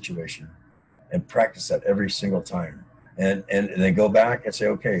to this situation? And practice that every single time. And then go back and say,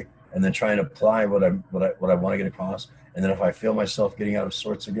 okay, and then try and apply what I want to get across. And then if I feel myself getting out of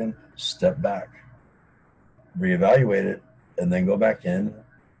sorts again, step back, reevaluate it, and then go back in.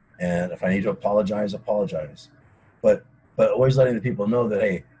 And if I need to apologize. But always letting the people know that,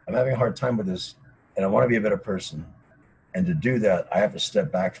 hey, I'm having a hard time with this, and I want to be a better person. And to do that, I have to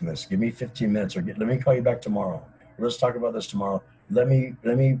step back from this. Give me 15 minutes, or let me call you back tomorrow. Let's talk about this tomorrow. Let me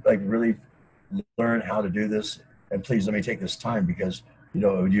like really learn how to do this, and please let me take this time, because it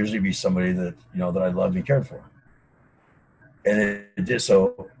would usually be somebody that that I loved and cared for. And it did.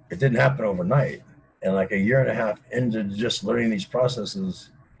 So it didn't happen overnight. And like a year and a half into just learning these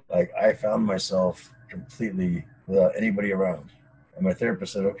processes, like I found myself completely without anybody around. And my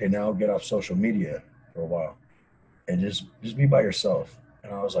therapist said, okay, now get off social media for a while and just be by yourself.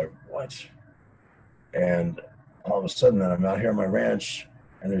 And I was like, what? And all of a sudden, I'm out here on my ranch,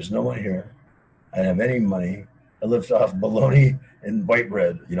 and there's no one here. I didn't have any money. I lived off bologna and white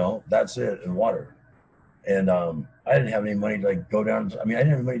bread, that's it, and water. And I didn't have any money to like go down. I mean, I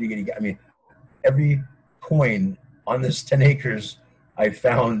didn't have money to get. I mean, every coin on this 10 acres I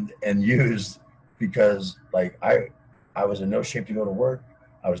found and used because like I was in no shape to go to work.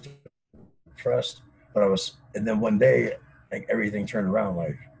 I was depressed, but and then one day, like everything turned around.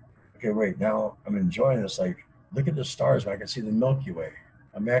 Like, okay, wait, now I'm enjoying this. Like, look at the stars. I can see the Milky Way.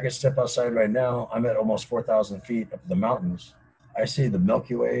 I mean, I can step outside right now. I'm at almost 4,000 feet up the mountains. I see the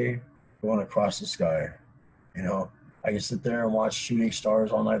Milky Way going across the sky. I can sit there and watch shooting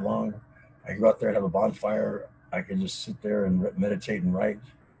stars all night long. I can go out there and have a bonfire. I can just sit there and meditate and write.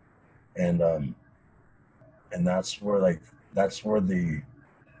 And that's where the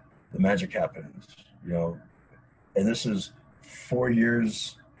magic happens, And this is 4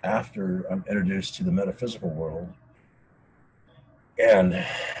 years after I'm introduced to the metaphysical world, and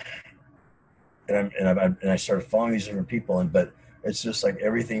I started following these different people, but it's just like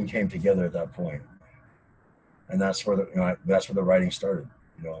everything came together at that point, and that's where that's where the writing started,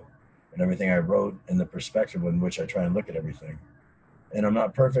 and everything I wrote and the perspective in which I try and look at everything. And I'm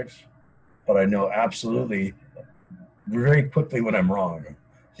not perfect, but I know absolutely very quickly when I'm wrong,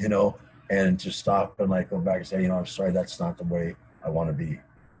 and to stop and like go back and say, I'm sorry, that's not the way I want to be.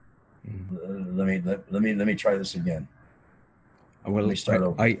 Let me try this again. Well,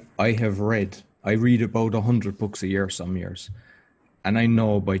 I read about 100 books a year some years, and I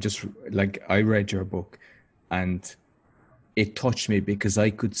know by just like I read your book, and it touched me because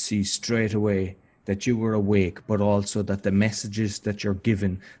I could see straight away that you were awake, but also that the messages that you're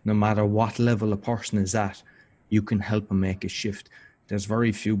given, no matter what level a person is at, you can help them make a shift. There's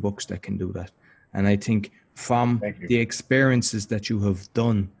very few books that can do that. And I think from the experiences that you have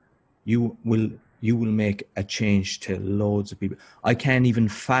done, you will make a change to loads of people. I can't even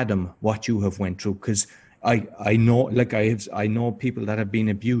fathom what you have went through, because I know, like I know people that have been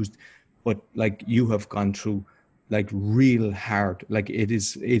abused, but like you have gone through like real hard, like it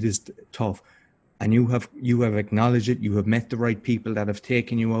is tough. And you have acknowledged it. You have met the right people that have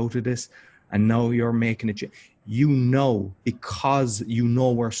taken you out of this, and now you're making it. Because you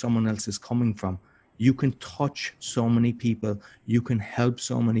know where someone else is coming from. You can touch so many people. You can help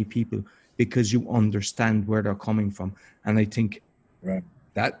so many people because you understand where they're coming from. And I think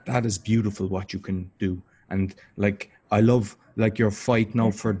that is beautiful what you can do. And like I love like your fight now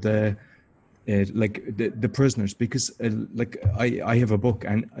for the prisoners, because I have a book,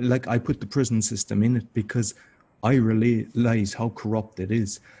 and like I put the prison system in it because I realize how corrupt it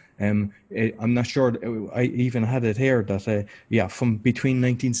is. I'm not sure, I even had it here that from between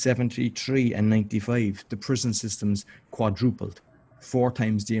 1973 and 95 the prison systems quadrupled, 4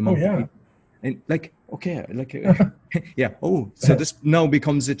 times the amount of people. And like so this now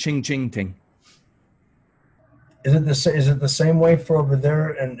becomes a ching thing. Is it the same way for over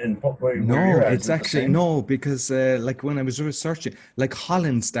there and where you're at? It's actually no, because like when I was researching, like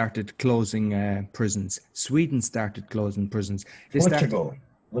Holland started closing prisons, Sweden started closing prisons. Portugal.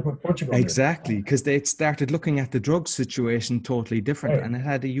 Look what Portugal did. Exactly, because they started looking at the drug situation totally different, and it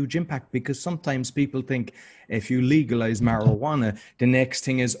had a huge impact, because sometimes people think if you legalize marijuana, the next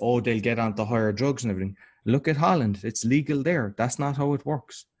thing is, they'll get onto higher drugs and everything. Look at Holland. It's legal there. That's not how it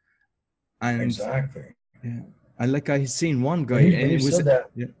works. And exactly. Yeah. And like I seen one guy, when you said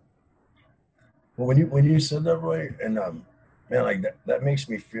that. Yeah. Well, when you said that, Roy, and man, like that makes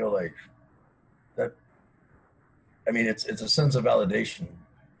me feel like that. I mean, it's a sense of validation,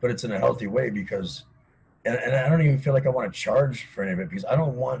 but it's in a healthy way, because, and I don't even feel like I want to charge for any of it, because I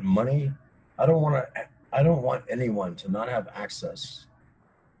don't want money. I don't want anyone to not have access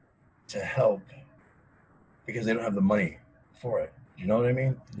to help because they don't have the money for it. You know what I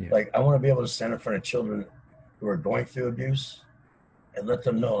mean? Yeah. Like, I want to be able to stand in front of children who are going through abuse and let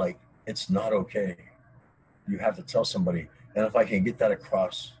them know, like, it's not okay. You have to tell somebody. And if I can get that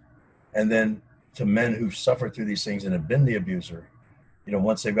across, and then to men who've suffered through these things and have been the abuser,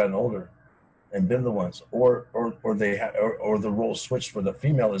 once they've gotten older and been the ones, or the role switched where the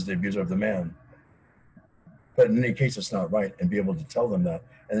female is the abuser of the man. But in any case, it's not right, and be able to tell them that,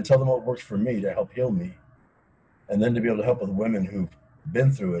 and then tell them what works for me to help heal me. And then to be able to help with women who've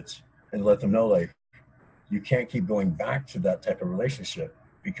been through it, and let them know, like, you can't keep going back to that type of relationship,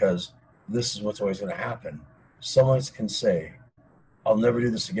 because this is what's always going to happen. Someone can say, I'll never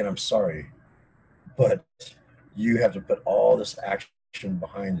do this again, I'm sorry. But you have to put all this action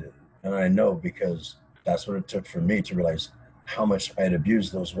behind it. And I know, because that's what it took for me to realize how much I had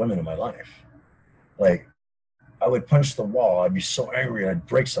abused those women in my life. Like, I would punch the wall. I'd be so angry and I'd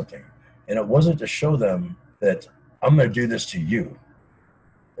break something. And it wasn't to show them that I'm going to do this to you.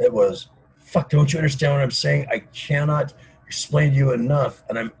 It was, fuck, don't you understand what I'm saying? I cannot explain to you enough,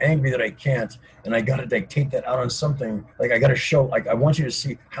 and I'm angry that I can't, and I got to like take that out on something. Like I got to show, like I want you to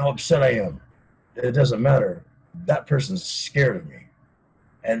see how upset I am. It doesn't matter. That person's scared of me,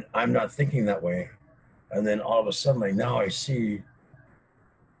 and I'm not thinking that way. And then all of a sudden, like now I see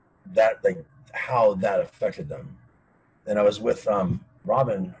that, like how that affected them. And I was with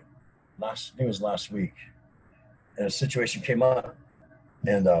Robin I think it was last week, and a situation came up,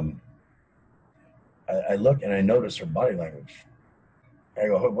 and I look and I notice her body language. I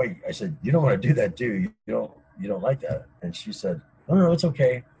go, oh, wait. I said, you don't want to do that, do you? You don't like that. And she said, no, it's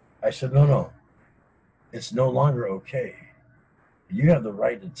okay. I said, no, it's no longer okay. You have the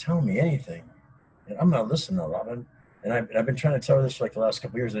right to tell me anything, and I'm not listening to Robin. And I've been trying to tell her this for like the last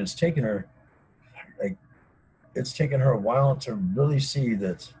couple of years, and it's taken her a while to really see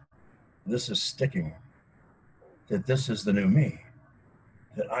that this is sticking, that this is the new me,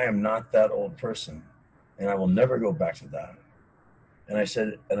 that I am not that old person, and I will never go back to that. And I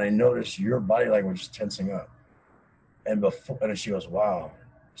said, and I noticed your body language is tensing up. And she goes, wow.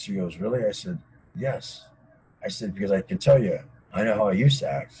 She goes, really? I said, yes. I said, because I can tell you, I know how I used to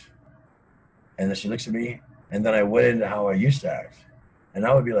act. And then she looks at me, and then I went into how I used to act. And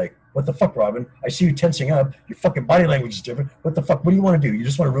I would be like, what the fuck, Robin? I see you tensing up. Your fucking body language is different. What the fuck? What do you want to do? You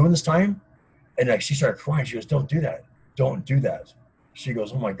just want to ruin this time? And like she started crying. She goes, don't do that. Don't do that. She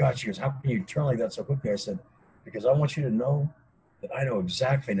goes, oh my God. She goes, how can you turn like that so quickly? I said, because I want you to know that I know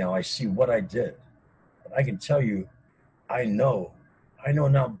exactly now. I see what I did. And I can tell you, I know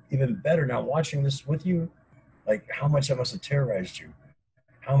now even better now watching this with you, like how much I must have terrorized you,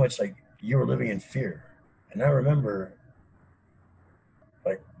 how much like you were living in fear. And I remember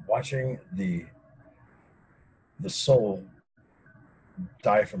like watching the soul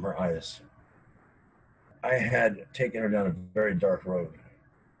die from her eyes. I had taken her down a very dark road,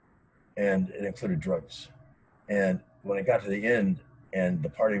 and it included drugs. And when it got to the end and the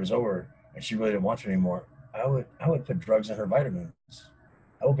party was over and she really didn't want to anymore, I would put drugs in her vitamins.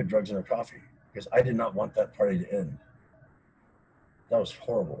 I would put drugs in her coffee because I did not want that party to end. That was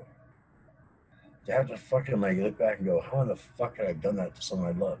horrible. To have to fucking like look back and go, how in the fuck had I done that to someone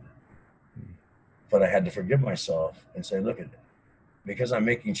I loved? But I had to forgive myself and say, look at it. Because I'm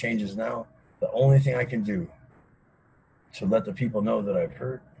making changes now, the only thing I can do to let the people know that I've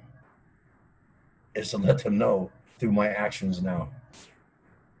hurt is to let them know through my actions now.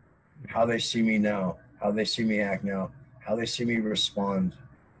 How they see me now, how they see me act now, how they see me respond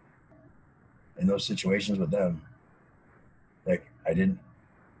in those situations with them. Like I didn't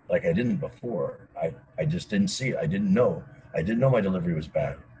before. I just didn't see it. I didn't know. I didn't know my delivery was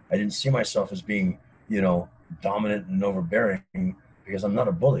bad. I didn't see myself as being, dominant and overbearing because I'm not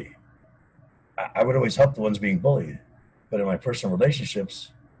a bully. I would always help the ones being bullied. But in my personal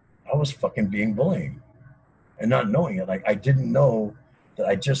relationships, I was fucking being bullying and not knowing it. Like I didn't know that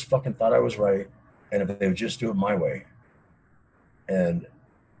I just fucking thought I was right. And if they would just do it my way. And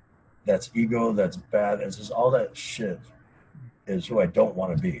that's ego, that's bad. It's just all that shit is who I don't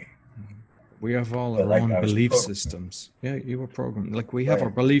want to be. We have all our own belief systems. Yeah, you were programmed. Like we have our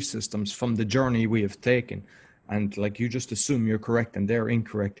belief systems from the journey we have taken. And like you just assume you're correct and they're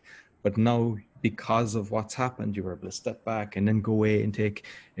incorrect. But now because of what's happened, you're able to step back and then go away and take,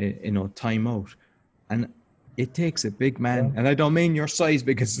 time out. And it takes a big man. And I don't mean your size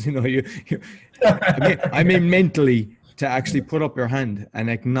because, I mean mentally to actually put up your hand and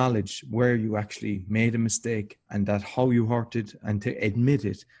acknowledge where you actually made a mistake and that how you hurt it and to admit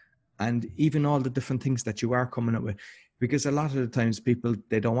it. And even all the different things that you are coming up with, because a lot of the times people,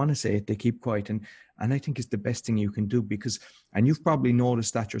 they don't want to say it, they keep quiet. And I think it's the best thing you can do because, and you've probably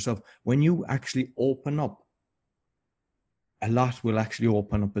noticed that yourself, when you actually open up, a lot will actually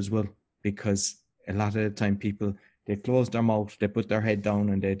open up as well. Because a lot of the time people, they close their mouth, they put their head down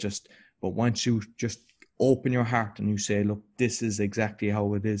and but once you just open your heart and you say, look, this is exactly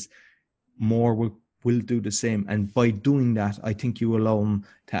how it is, more will do the same. And by doing that, I think you allow them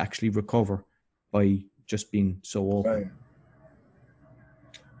to actually recover by just being so open. Right.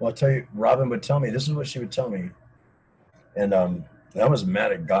 Well, I'll tell you, Robin would tell me, this is what she would tell me. And I was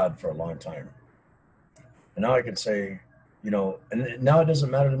mad at God for a long time. And now I can say, and now it doesn't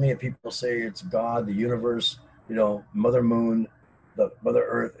matter to me if people say it's God, the universe, Mother Moon, the Mother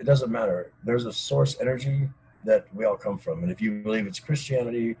Earth. It doesn't matter. There's a source energy that we all come from. And if you believe it's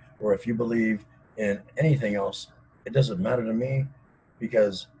Christianity or if you believe in anything else, it doesn't matter to me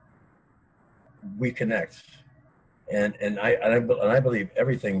because we connect, and I believe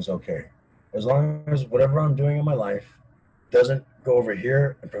everything's okay. As long as whatever I'm doing in my life doesn't go over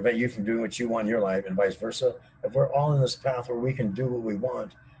here and prevent you from doing what you want in your life, and vice versa, if we're all in this path where we can do what we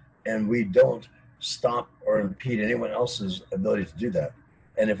want and we don't stop or impede anyone else's ability to do that.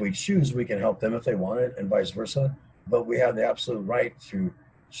 And if we choose, we can help them if they want it, and vice versa. But we have the absolute right to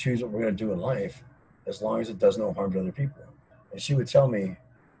choose what we're going to do in life as long as it does no harm to other people. And she would tell me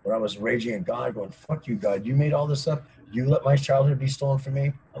when I was raging at God, going, fuck you, God, you made all this up. You let my childhood be stolen from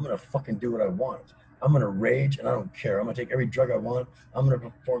me. I'm going to fucking do what I want. I'm going to rage and I don't care. I'm going to take every drug I want. I'm going to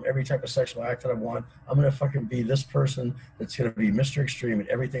perform every type of sexual act that I want. I'm going to fucking be this person that's going to be Mr. Extreme in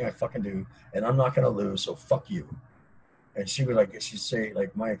everything I fucking do. And I'm not going to lose. So fuck you. And she would she'd say,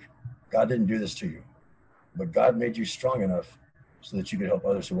 like, Mike, God didn't do this to you, but God made you strong enough so that you could help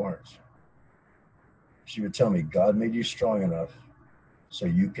others who aren't. She would tell me, God made you strong enough so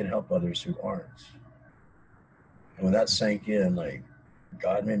you can help others who aren't. And when that sank in, like,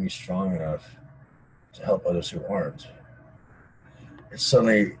 God made me strong enough to help others who aren't, it's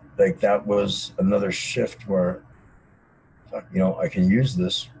suddenly like that was another shift where, I can use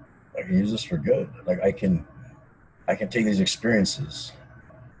this. I can use this for good. Like I can take these experiences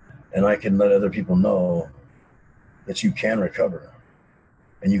and I can let other people know that you can recover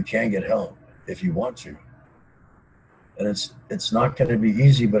and you can get help if you want to. And it's not going to be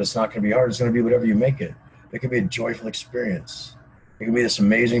easy, but it's not going to be hard. It's going to be whatever you make it. It could be a joyful experience. It could be this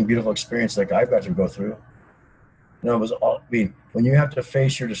amazing, beautiful experience like I've got to go through. It was all, when you have to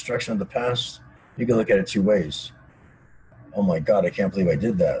face your destruction of the past, you can look at it two ways. Oh my God, I can't believe I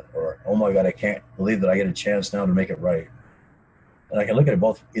did that. Or, oh my God, I can't believe that I get a chance now to make it right. And I can look at it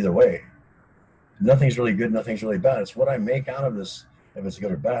both either way. Nothing's really good, nothing's really bad. It's what I make out of this, if it's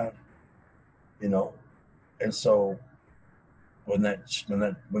good or bad, And so when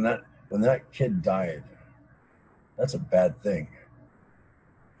that kid died, that's a bad thing.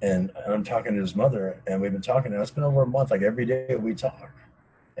 And I'm talking to his mother, and we've been talking now. It's been over a month. Like every day we talk,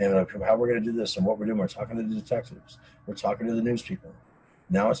 and how we're going to do this and what we're doing. We're talking to the detectives. We're talking to the news people.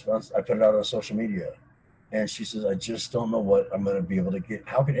 Now I put it out on social media, and she says, "I just don't know what I'm going to be able to get.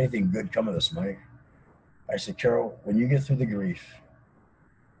 How can anything good come of this, Mike?" I said, "Carol, when you get through the grief,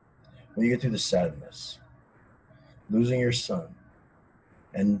 when you get through the sadness, losing your son,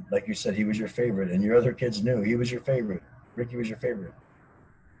 and like you said, he was your favorite, and your other kids knew he was your favorite. Ricky was your favorite.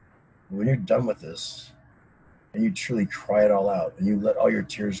 When you're done with this and you truly cry it all out and you let all your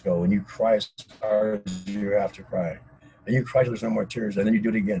tears go and you cry as hard as you have to cry and you cry till there's no more tears and then you do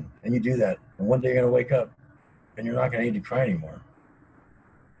it again and you do that and one day you're going to wake up and you're not going to need to cry anymore.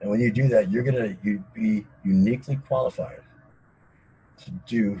 And when you do that, you're going to be uniquely qualified to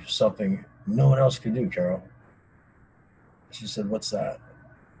do something no one else can do, Carol." She said, "What's that?"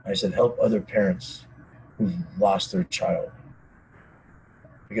 I said, "Help other parents who've lost their child.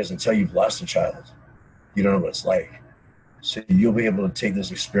 Because until you've lost a child, you don't know what it's like. So you'll be able to take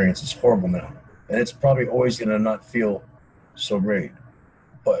this experience. It's horrible now. And it's probably always going to not feel so great.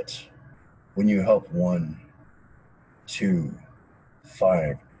 But when you help 1, 2,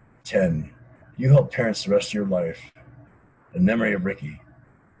 5, 10, you help parents the rest of your life in memory of Ricky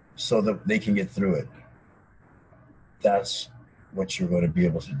so that they can get through it. That's what you're going to be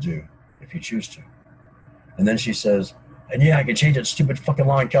able to do if you choose to." And then she says, "And yeah, I can change that stupid fucking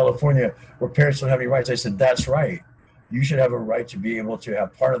law in California where parents don't have any rights." I said, "That's right. You should have a right to be able to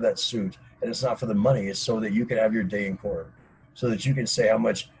have part of that suit. And it's not for the money. It's so that you can have your day in court. So that you can say how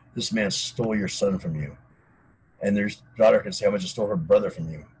much this man stole your son from you. And their daughter can say how much he stole her brother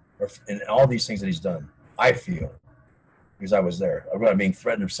from you. And all these things that he's done. I feel, because I was there. I'm not being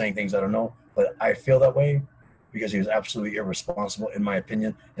threatened of saying things I don't know. But I feel that way because he was absolutely irresponsible, in my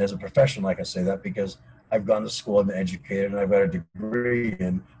opinion. And as a professional, I can say that because I've gone to school, I've been educated, and I've got a degree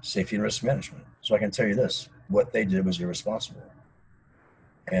in safety and risk management. So I can tell you this, what they did was irresponsible.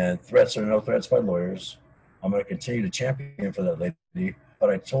 And threats are no threats by lawyers. I'm going to continue to champion for that lady. But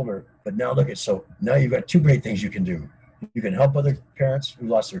I told her, but now look at, so now you've got 2 great things you can do. You can help other parents who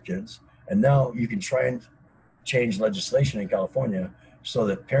lost their kids. And now you can try and change legislation in California so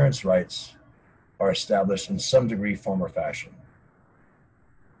that parents' rights are established in some degree, form, or fashion.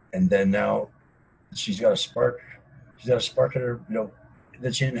 And then now she's got a spark in her,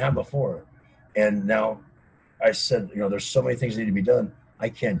 that she didn't have before. And now I said, there's so many things that need to be done. I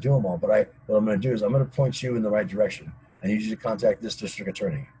can't do them all, but what I'm going to do is I'm going to point you in the right direction. I need you to contact this district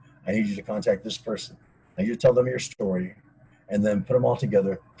attorney. I need you to contact this person. I need you to tell them your story and then put them all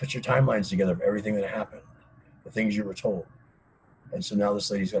together, put your timelines together of everything that happened, the things you were told. And so now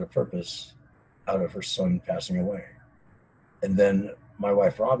this lady's got a purpose out of her son passing away. And then my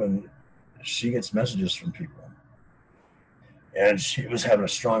wife, Robin, she gets messages from people. And she was having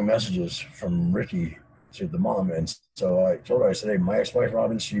strong messages from Ricky to the mom. And so I told her, I said, hey, my ex-wife,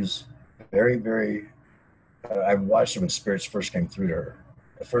 Robin, she's very, very, I watched her when spirits first came through to her,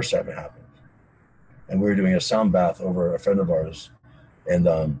 the first time it happened. And we were doing a sound bath over a friend of ours, and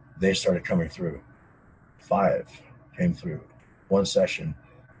they started coming through. 5 came through, one session.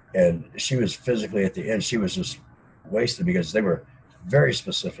 And she was physically at the end, she was just wasted because they were very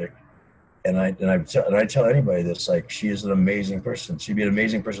specific. And I tell anybody this, like, she is an amazing person. She'd be an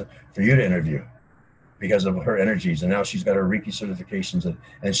amazing person for you to interview because of her energies. And now she's got her Reiki certifications.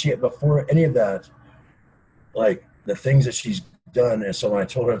 And she, before any of that, like the things that she's done. And so when I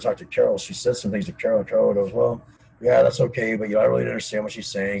told her to talk to Carol, she said some things to Carol, and Carol goes, well, yeah, that's okay. But I really don't understand what she's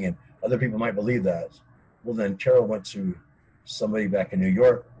saying. And other people might believe that. Well, then Carol went to somebody back in New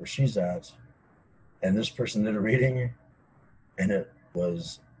York where she's at. And this person did a reading, and it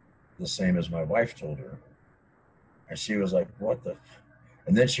was the same as my wife told her. And she was like, what the?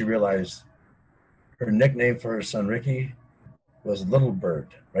 And then she realized her nickname for her son, Ricky, was Little Bird,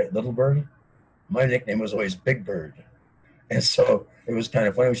 right? Little Bird. My nickname was always Big Bird. And so it was kind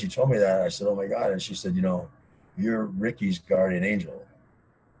of funny when she told me that. I said, oh my God. And she said, you're Ricky's guardian angel.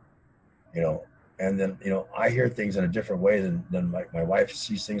 And then, I hear things in a different way than my wife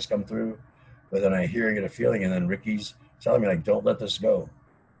sees things come through. But then I hear and get a feeling, and then Ricky's telling me, like, don't let this go.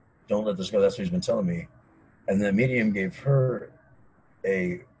 Don't let this go. That's what he's been telling me. And the medium gave her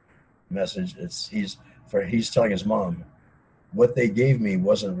a message. He's telling his mom, what they gave me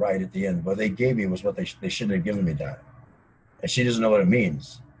wasn't right at the end. What they gave me was what they shouldn't have given me that. And she doesn't know what it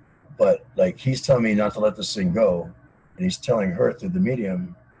means. But like, he's telling me not to let this thing go. And he's telling her through the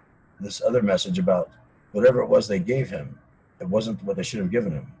medium this other message about whatever it was they gave him. It wasn't what they should have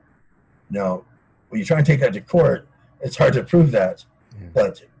given him. Now, when you try and take that to court, it's hard to prove that. Yeah.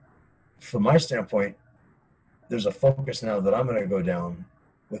 But from my standpoint, there's a focus now that I'm going to go down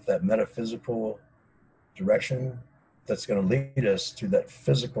with that metaphysical direction that's going to lead us to that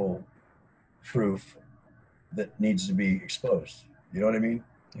physical proof that needs to be exposed. You know what I mean?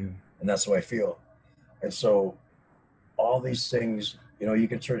 Yeah. And that's how I feel. And so all these things, you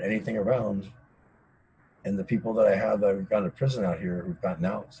can turn anything around. And the people that I have that have gone to prison out here who've gotten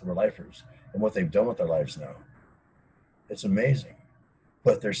out, so we're lifers, and what they've done with their lives now, it's amazing.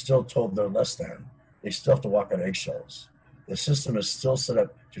 But they're still told they're less than. They still have to walk on eggshells. The system is still set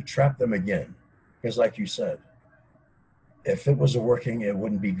up to trap them again. Because like you said, if it was working, it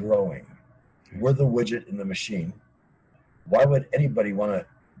wouldn't be growing. We're the widget in the machine. Why would anybody want to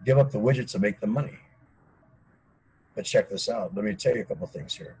give up the widget to make the money? But check this out. Let me tell you a couple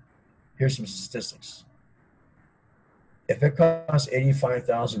things here. Here's some statistics. If it costs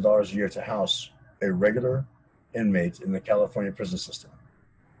 $85,000 a year to house a regular inmate in the California prison system,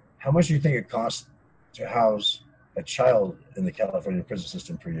 how much do you think it costs to house a child in the California prison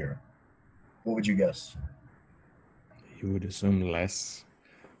system per year? What would you guess? You would assume less,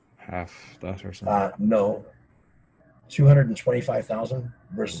 half that or something. No, 225,000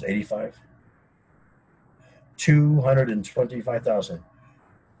 versus 85. 225,000,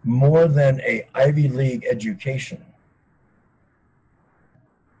 more than a Ivy League education.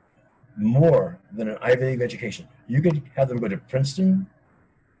 More than an Ivy League education. You could have them go to Princeton,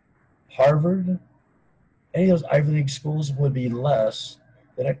 Harvard. Any of those Ivy League schools would be less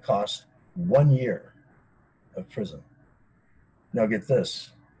than it costs 1 year of prison. Now get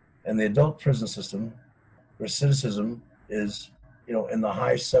this, in the adult prison system, recidivism is, in the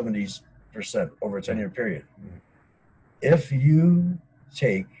high 70% over a 10-year period. If you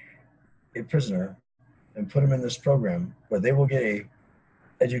take a prisoner and put them in this program where they will get a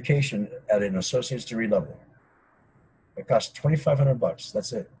education at an associate's degree level, it costs $2,500.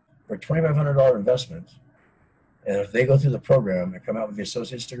 That's it, for a $2,500 investment. And if they go through the program and come out with the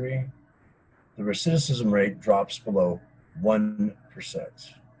associate's degree, the recidivism rate drops below 1%.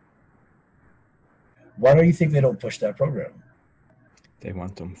 Why do you think they don't push that program? They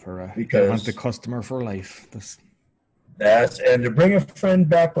want them for because they want the customer for life. And to bring a friend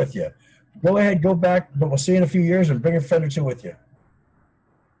back with you. Go ahead, go back, but we'll see you in a few years, and bring a friend or two with you.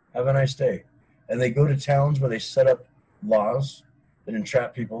 Have a nice day. And they go to towns where they set up laws that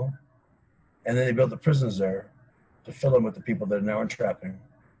entrap people, and then they build the prisons there to fill them with the people that are now entrapping.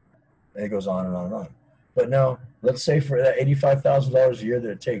 And it goes on and on and on. But now, let's say for that $85,000 a year that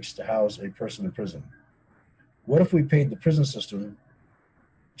it takes to house a person in prison, what if we paid the prison system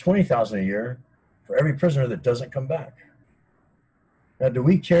 $20,000 a year for every prisoner that doesn't come back? Now, do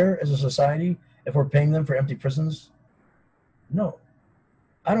we care as a society if we're paying them for empty prisons? No.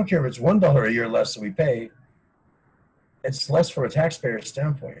 I don't care if it's $1 a year less that we pay. It's less from a taxpayer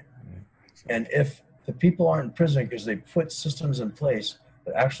standpoint. And if the people aren't in prison because they put systems in place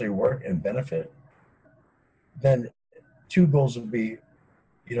that actually work and benefit, then two goals will be,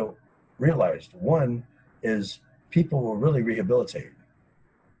 realized. One is people will really rehabilitate,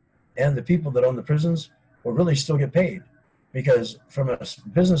 and the people that own the prisons will really still get paid, because from a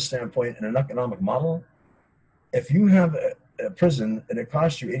business standpoint and an economic model, if you have a prison and it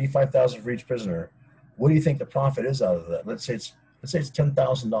costs you $85,000 for each prisoner, what do you think the profit is out of that? Let's say it's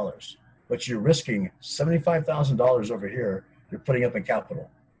 $10,000, but you're risking $75,000 over here. You're putting up in capital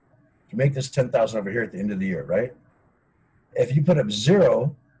to make this $10,000 over here at the end of the year, right? If you put up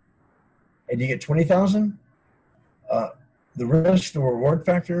zero and you get 20,000, the risk to reward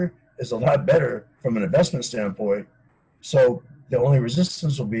factor is a lot better from an investment standpoint. So the only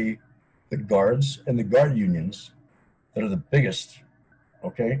resistance will be the guards and the guard unions that are the biggest.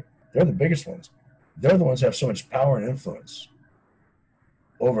 Okay, they're the biggest ones. They're the ones that have so much power and influence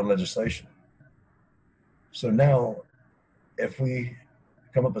over legislation. So now, if we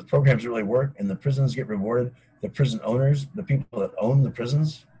come up with programs that really work and the prisons get rewarded, the prison owners, the people that own the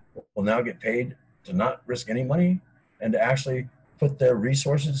prisons, will now get paid to not risk any money and to actually put their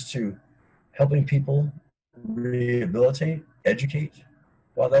resources to helping people rehabilitate, educate.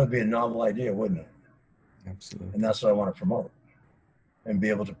 Well, that would be a novel idea, wouldn't it? Absolutely. And that's what I want to promote and be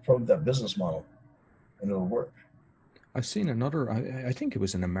able to probe that business model, and it'll work. I've seen another, I think it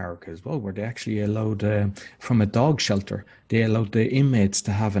was in America as well, where they actually allowed, from a dog shelter, they allowed the inmates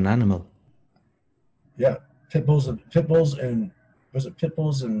to have an animal. Yeah, pit bulls and was it pit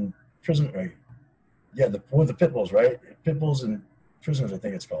bulls in prison? Right? Yeah, the pit bulls, right? Pit bulls and prisoners, I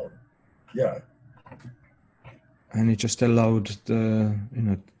think it's called. Yeah. And it just allowed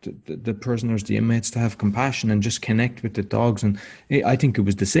the prisoners, the inmates, to have compassion and just connect with the dogs. And I think it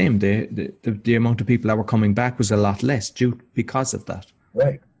was the same. The amount of people that were coming back was a lot less because of that.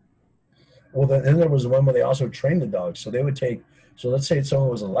 Right. Well, then there was the one where they also trained the dogs. So they would take. So let's say someone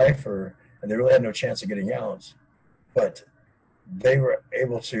was a lifer and they really had no chance of getting out, but they were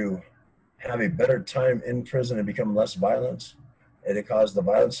able to have a better time in prison and become less violent, and it caused the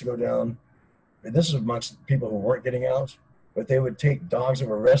violence to go down. And this is amongst people who weren't getting out, but they would take dogs that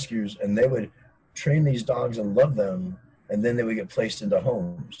were rescues and they would train these dogs and love them, and then they would get placed into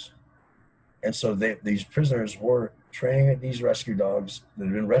homes. And so these prisoners were training these rescue dogs that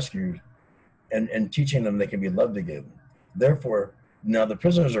had been rescued and teaching them they can be loved again. Therefore, now the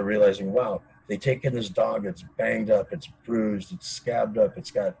prisoners are realizing, wow, they take in this dog, it's banged up, it's bruised, it's scabbed up,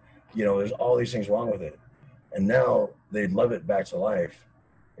 it's got, there's all these things wrong with it. And now they love it back to life.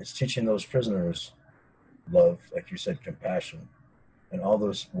 It's teaching those prisoners love, like you said, compassion, and all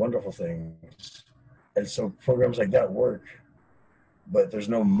those wonderful things. And so programs like that work, but there's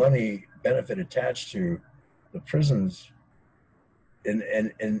no money benefit attached to the prisons. And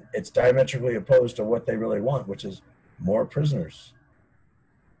it's diametrically opposed to what they really want, which is more prisoners.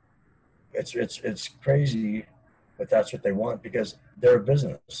 It's crazy, but that's what they want because they're a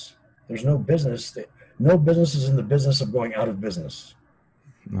business. There's no business. No business is in the business of going out of business.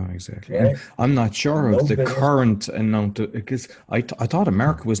 No, exactly. Right? And I'm not sure of the current amount because I thought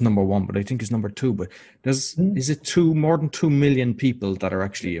America was number one, but I think it's number two. But is it more than 2 million people that are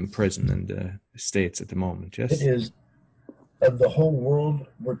actually in prison in the States at the moment? Yes, it is. Of the whole world,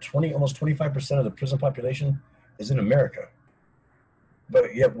 we're almost 25% of the prison population is in America.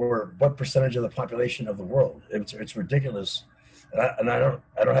 But yet what percentage of the population of the world? It's ridiculous. And I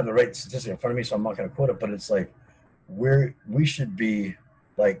don't have the right statistic in front of me, so I'm not going to quote it. But it's like we should be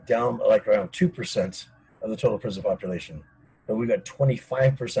like down like around 2% of the total prison population, but we got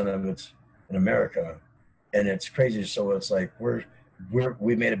 25% of it in America, and it's crazy. So it's like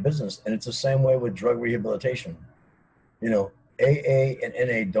we made a business, and it's the same way with drug rehabilitation. AA and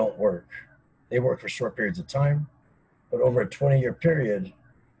NA don't work. They work for short periods of time, but over a 20-year period,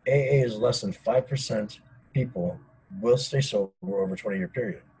 AA is less than 5% people will stay sober over a 20-year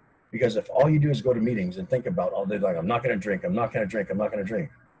period. Because if all you do is go to meetings and think about all day long, I'm not going to drink, I'm not going to drink, I'm not going to drink.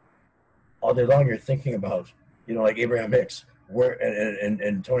 All day long, you're thinking about, like Abraham Hicks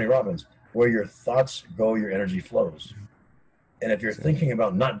and Tony Robbins, where your thoughts go, your energy flows. And if you're thinking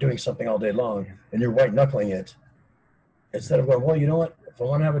about not doing something all day long and you're white knuckling it, instead of going, well, you know what? If I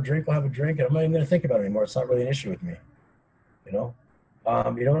want to have a drink, I'll have a drink, and I'm not even going to think about it anymore. It's not really an issue with me. You know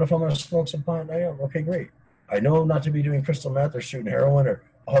what? If I'm going to smoke some pot, I am. Okay, great. I know not to be doing crystal meth or shooting heroin or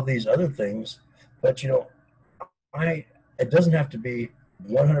all these other things, but it doesn't have to be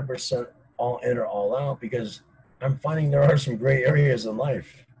 100% all in or all out, because I'm finding there are some gray areas in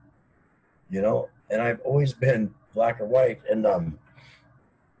life, and I've always been black or white, and I'm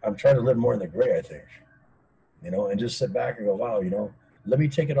trying to live more in the gray, I think, and just sit back and go, wow, let me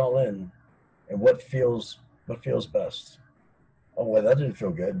take it all in and what feels best. Oh, well, that didn't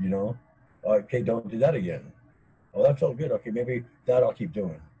feel good, you know. Okay, don't do that again. Oh, that felt good. Okay, maybe that I'll keep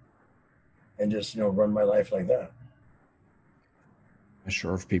doing, and just run my life like that. I'm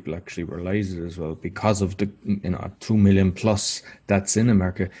sure if people actually realize it as well, because of the 2 million plus that's in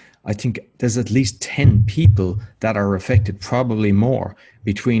America, I think there's at least 10 people that are affected, probably more,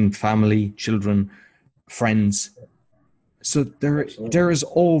 between family, children, friends. So there is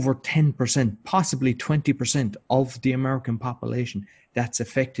over 10%, possibly 20% of the American population that's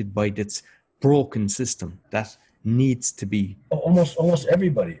affected by this broken system that needs to be. Almost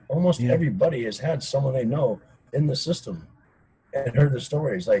everybody has had someone they know in the system and heard the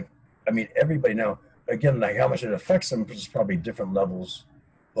stories. Like, I mean, everybody now, again, like how much it affects them is probably different levels,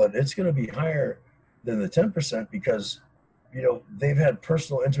 but it's going to be higher than the 10% because, they've had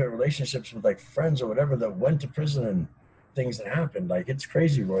personal, intimate relationships with like friends or whatever that went to prison and things that happened. Like, it's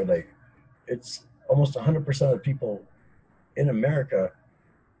crazy, Roy. Like, it's almost 100% of people in America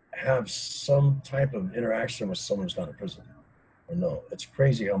have some type of interaction with someone who's gone to prison. Or no, it's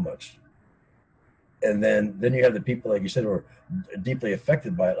crazy how much. And then you have the people, like you said, who are deeply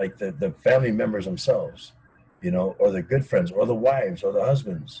affected by it, like the family members themselves, or the good friends, or the wives, or the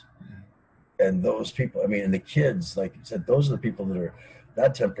husbands. And those people, I mean, and the kids, like you said, those are the people that are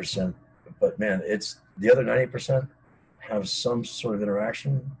that 10%. But man, it's the other 90% have some sort of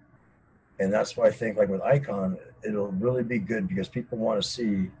interaction. And that's why I think, like with Icon, it'll really be good because people want to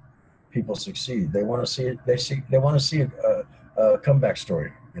see people succeed. They want to see it. They want to see a comeback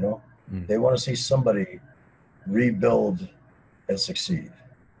story, They want to see somebody rebuild and succeed.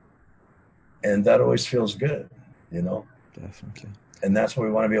 And that always feels good, Definitely. And that's what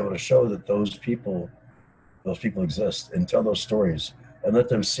we want to be able to show, that those people exist, and tell those stories and let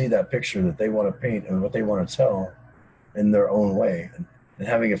them see that picture that they want to paint and what they want to tell in their own way, and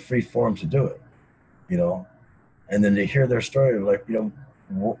having a free form to do it, and then to hear their story, like,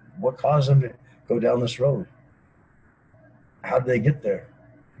 what caused them to go down this road? How did they get there?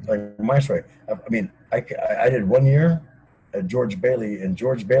 Like my story. I mean, I did 1 year at George Bailey, and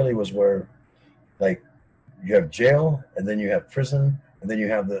George Bailey was where, like, you have jail, and then you have prison, and then you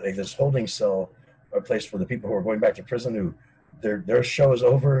have this holding cell, a place for the people who are going back to prison, who their show is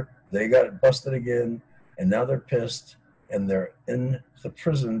over, they got busted again, and now they're pissed, and they're in the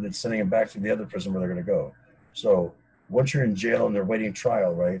prison that's sending them back to the other prison where they're going to go. So once you're in jail and they're waiting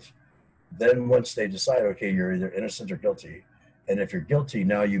trial, right? Then once they decide, okay, you're either innocent or guilty. And if you're guilty,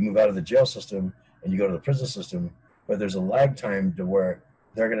 now you move out of the jail system and you go to the prison system, but there's a lag time to where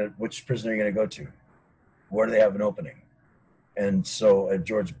which prison are you going to go to? Where do they have an opening? And so at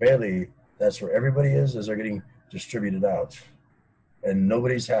George Bailey, that's where everybody is they're getting distributed out. And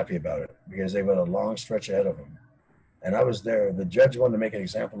nobody's happy about it because they've got a long stretch ahead of them. And I was there. The judge wanted to make an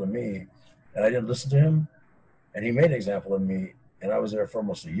example of me, and I didn't listen to him. And he made an example of me, and I was there for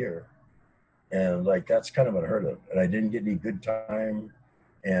almost a year. And like, that's kind of unheard of. And I didn't get any good time.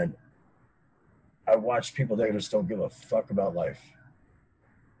 And I watched people there who just don't give a fuck about life.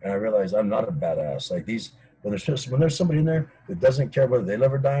 And I realized I'm not a badass. Like when there's somebody in there that doesn't care whether they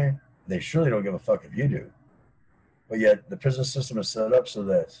live or die, they surely don't give a fuck if you do. But yet the prison system is set up so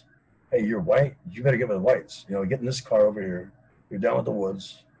that, hey, you're white, you better get with the whites. Get in this car over here. You're down with the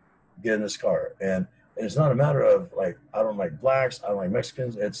woods. Get in this car. And it's not a matter of like, I don't like blacks, I don't like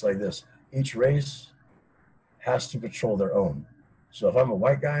Mexicans. It's like this. Each race has to patrol their own. So if I'm a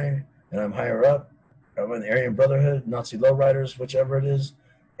white guy and I'm higher up, I'm in the Aryan Brotherhood, Nazi lowriders, whichever it is,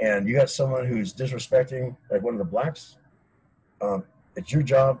 and you got someone who's disrespecting like one of the blacks, it's your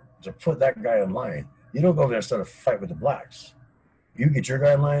job to put that guy in line. You don't go over there and start a fight with the blacks. You get your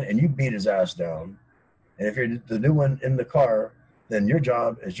guy in line and you beat his ass down. And if you're the new one in the car, then your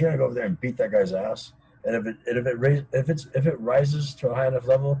job is you're gonna go over there and beat that guy's ass. And if it rises to a high enough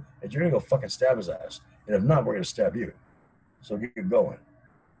level, you're gonna go fucking stab his ass. And if not, we're gonna stab you. So get going.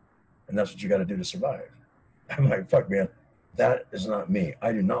 And that's what you got to do to survive. I'm like, fuck, man, that is not me.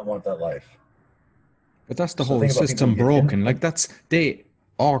 I do not want that life. But that's the whole system broken. Like they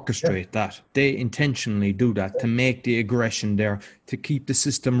orchestrate that. They intentionally do that to make the aggression there, to keep the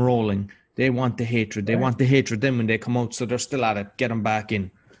system rolling. They want the hatred. They want the hatred. Then when they come out, so they're still at it. Get them back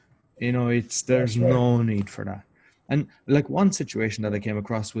in. There's no need for that. And like one situation that I came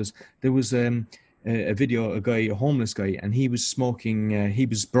across was there was a video, a homeless guy, and he was smoking. He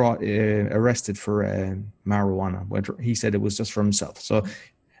was arrested for marijuana. He said it was just for himself. So,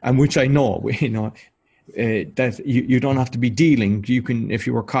 and which I know, that you don't have to be dealing. You can, if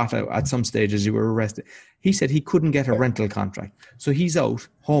you were caught at some stages, you were arrested. He said he couldn't get a rental contract, so he's out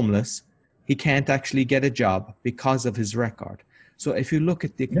homeless. He can't actually get a job because of his record. So if you look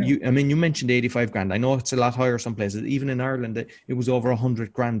at you mentioned 85 grand. I know it's a lot higher some places. Even in Ireland, it was over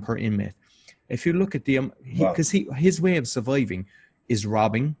 100 grand per inmate. If you look at because his way of surviving is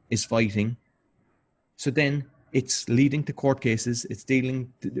robbing, is fighting. So then it's leading to court cases. It's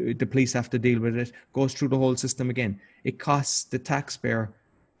the police have to deal with it, goes through the whole system again. It costs the taxpayer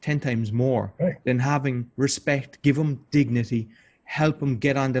 10 times more than having respect, give him dignity, help him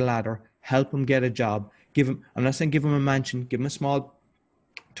get on the ladder, help him get a job, I'm not saying give him a mansion, give him a small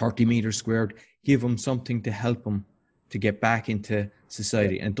 30 meters squared, give him something to help him to get back into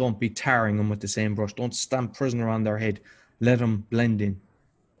society, and don't be tarring them with the same brush. Don't stamp prisoner on their head. Let them blend in.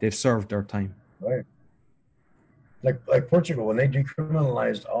 They've served their time. Right. Like Portugal, when they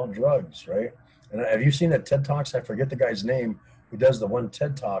decriminalized all drugs, right? And have you seen the TED Talks? I forget the guy's name who does the one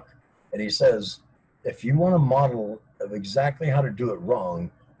TED Talk, and he says, if you want a model of exactly how to do it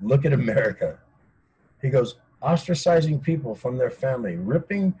wrong, look at America. He goes, ostracizing people from their family,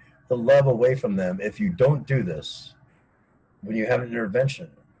 ripping the love away from them. If you don't do this, when you have an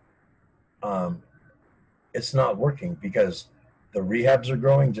intervention, it's not working, because the rehabs are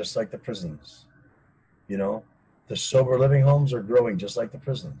growing just like the prisons. You know, the sober living homes are growing just like the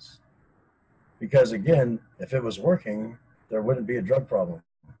prisons. Because again, if it was working, there wouldn't be a drug problem.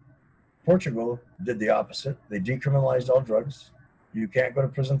 Portugal did the opposite. They decriminalized all drugs. You can't go to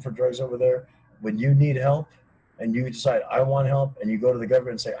prison for drugs over there. When you need help and you decide, I want help, and you go to the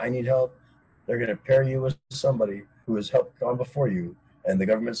government and say, I need help, they're going to pair you with somebody who has gone before you, and the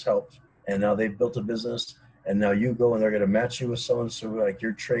government's helped, and now they've built a business, and now you go and they're going to match you with someone, so like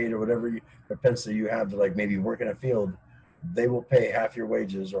your trade or whatever propensity you have to like maybe work in a field, they will pay half your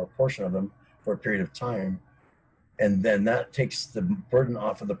wages or a portion of them for a period of time. And then that takes the burden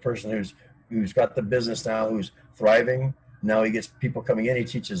off of the person who's got the business now, who's thriving. Now he gets people coming in, he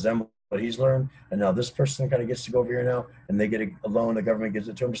teaches them what he's learned, and now this person kind of gets to go over here now, and they get a loan, the government gives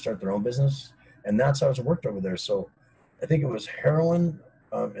it to them to start their own business. And that's how it's worked over there. So I think it was heroin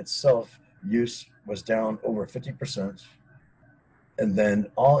itself, use was down over 50%. And then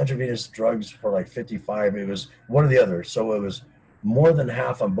all intravenous drugs were like 55. It was one or the other. So it was more than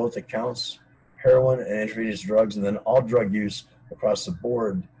half on both accounts, heroin and intravenous drugs. And then all drug use across the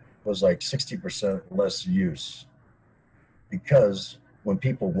board was like 60% less use. Because when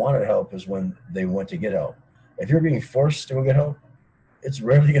people wanted help is when they went to get help. If you're being forced to go get help, it's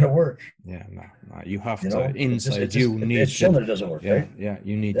rarely going to work. Yeah, no. You have to, inside, you need it's shown that it doesn't work, yeah, right? Yeah,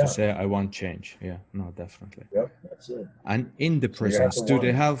 you need to say, I want change. Yeah, no, definitely. Yep, that's it. And in the prisons, do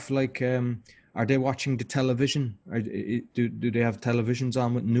they have like, are they watching the television? Do they have televisions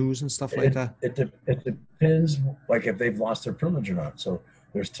on with news and stuff like that? It depends, like if they've lost their privilege or not. So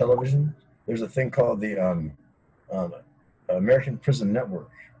there's television. There's a thing called the American Prison Network.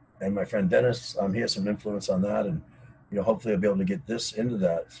 And my friend Dennis, he has some influence on that. And hopefully I'll be able to get this into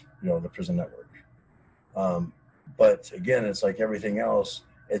that, the prison network. But again, it's like everything else.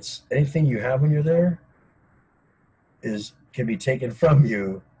 It's anything you have when you're there can be taken from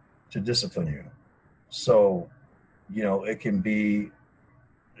you to discipline you. So, it can be,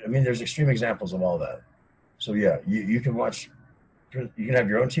 there's extreme examples of all that. So yeah, you can have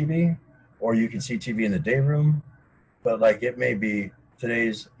your own TV, or you can see TV in the day room, but like it may be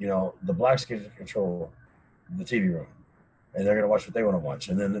today's, the blacks get to control the TV room, and they're going to watch what they want to watch.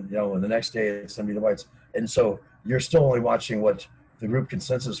 And then, the next day it's going to be the whites. And so you're still only watching what the group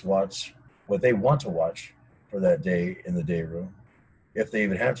consensus watch, what they want to watch for that day in the day room. If they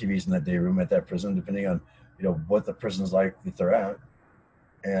even have TVs in that day room at that prison, depending on, what the prison's like that they're at.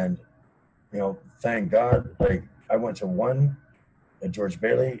 And, thank God, like I went to one at George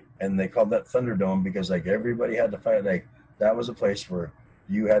Bailey, and they called that Thunderdome because like everybody had to fight. Like that was a place where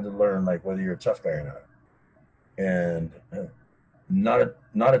you had to learn like whether you're a tough guy or not. And not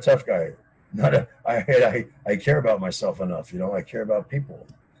a tough guy. I care about myself enough, I care about people,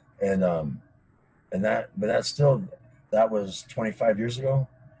 but that was 25 years ago.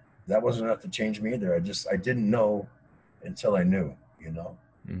 That wasn't enough to change me either. I didn't know until I knew, I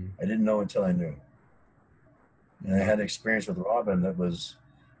didn't know until I knew. And I had an experience with Robin that was,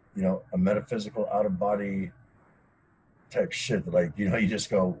 a metaphysical out of body type shit that like, you just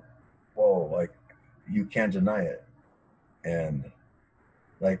go, whoa, like you can't deny it. And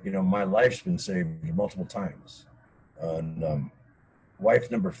like, my life's been saved multiple times. And wife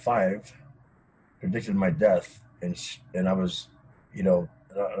number 5 predicted my death. And I was,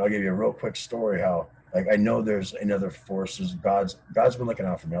 I'll give you a real quick story how, like, I know there's another forces. God's been looking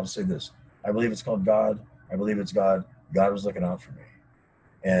out for me. I'll just say this. I believe it's called God. I believe it's God. God was looking out for me.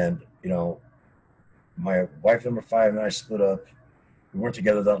 And, my wife number 5 and I split up. We weren't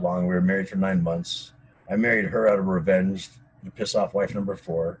together that long. We were married for 9 months. I married her out of revenge to piss off wife number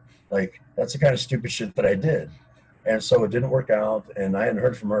 4. Like, that's the kind of stupid shit that I did. And so it didn't work out, and I hadn't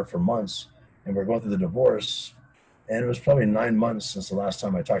heard from her for months, and we're going through the divorce. And it was probably 9 months since the last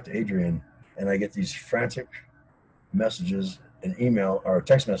time I talked to Adrian, and I get these frantic messages and email or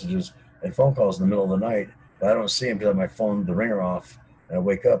text messages and phone calls in the middle of the night, but I don't see them because I have my phone, the ringer off, and I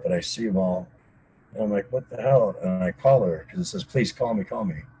wake up and I see them all. And I'm like, what the hell? And I call her because it says, please call me, call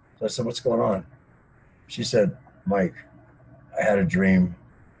me. So I said, what's going on? She said, Mike, I had a dream,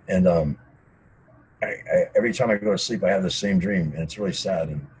 and every time I go to sleep, I have the same dream, and it's really sad.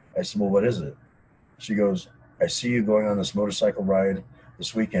 And I said, well, what is it? She goes, I see you going on this motorcycle ride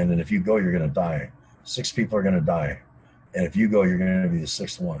this weekend, and if you go, you're going to die. 6 people are going to die. And if you go, you're going to be the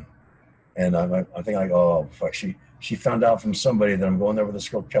 6th one. And I'm thinking, like, oh, fuck. She found out from somebody that I'm going there with this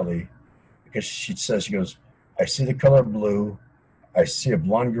girl, Kelly, because she says, she goes, I see the color blue. I see a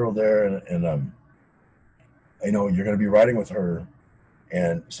blonde girl there, and you know, you're going to be riding with her.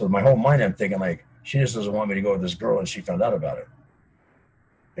 And so my whole mind, I'm thinking, like, she just doesn't want me to go with this girl, and she found out about it.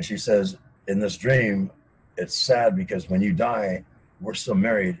 And she says, in this dream, it's sad because when you die, we're still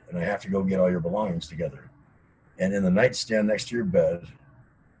married, and I have to go get all your belongings together. And in the nightstand next to your bed,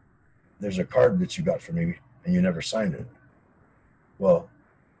 there's a card that you got for me, and you never signed it. Well,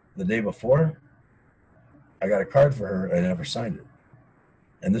 the day before, I got a card for her, and I never signed it.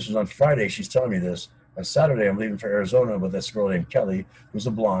 And this was on Friday. She's telling me this. On Saturday, I'm leaving for Arizona with this girl named Kelly, who's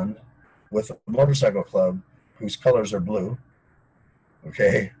a blonde, with a motorcycle club whose colors are blue.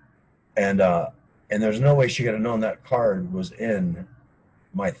 Okay. And there's no way she could have known that card was in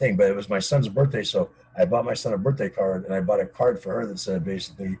my thing, but it was my son's birthday. So I bought my son a birthday card, and I bought a card for her that said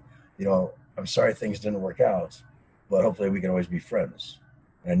basically, you know, I'm sorry things didn't work out, but hopefully we can always be friends.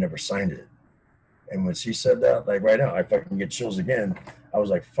 And I never signed it. And when she said that, like right now, I fucking get chills again. I was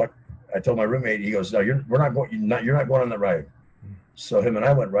like, fuck. I told my roommate, he goes, no, you're not going on that ride. So him and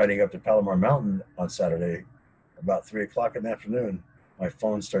I went riding up to Palomar Mountain on Saturday, about 3 o'clock in the afternoon. My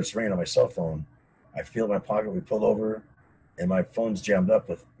phone starts ringing on my cell phone. I feel in my pocket. We pull over, and my phone's jammed up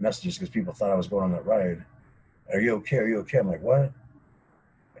with messages because people thought I was going on that ride. Are you okay? Are you okay? I'm like, what?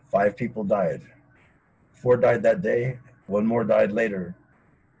 5 people died. 4 died that day. 1 more died later.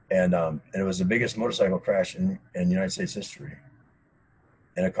 And it was the biggest motorcycle crash in United States history.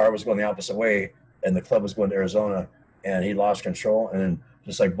 And a car was going the opposite way, and the club was going to Arizona, and he lost control, and then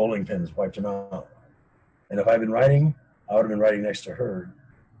just like bowling pins wiped him out. And if I'd been riding, I would have been riding next to her,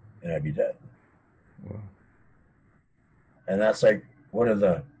 and I'd be dead. Wow. And that's like one of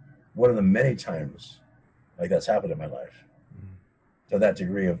the many times like that's happened in my life. To that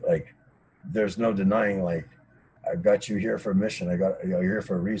degree of like, there's no denying, like, I've got you here for a mission. You're here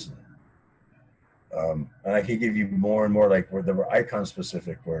for a reason. And I could give you more and more, like, where there were icon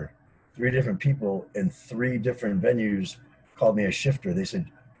specific, where 3 different people in 3 different venues called me a shifter. They said,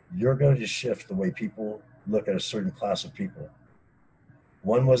 you're going to shift the way people look at a certain class of people.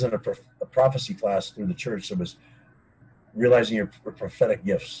 One was in a prophecy class through the church that was realizing your prophetic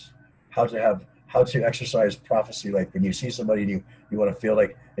gifts, how to exercise prophecy. Like when you see somebody and you want to feel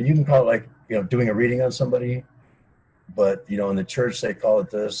like, and you can call it like, you know, doing a reading on somebody, but you know, in the church they call it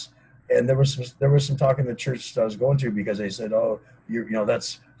this. And there was some talk in the church that I was going to, because they said, oh, you know,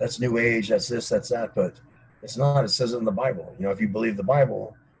 that's new age, that's this, that's that, but it's not. It says it in the Bible. You know, if you believe the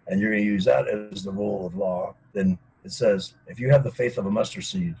Bible and you're going to use that as the rule of law, then it says, if you have the faith of a mustard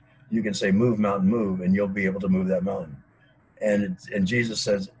seed, you can say, move mountain, move, and you'll be able to move that mountain. And Jesus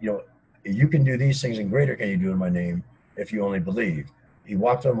says, you know, you can do these things and greater can you do in my name if you only believe. He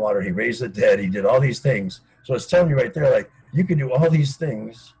walked on water, he raised the dead, he did all these things. So it's telling you right there, like, you can do all these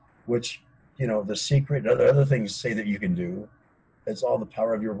things, which, you know, the secret and other things say that you can do. It's all the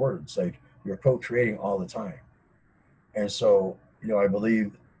power of your words. Like, you're co-creating all the time. And so, you know, I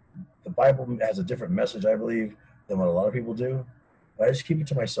believe the Bible has a different message, I believe, than what a lot of people do. But I just keep it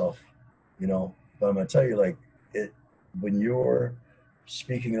to myself, you know. But I'm going to tell you, like, when you're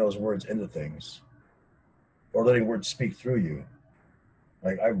speaking those words into things, or letting words speak through you,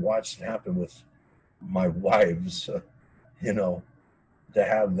 like I've watched it happen with my wives, you know, to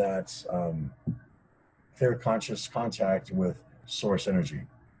have that clear conscious contact with source energy,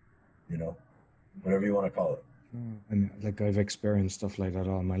 you know, whatever you want to call it. And like I've experienced stuff like that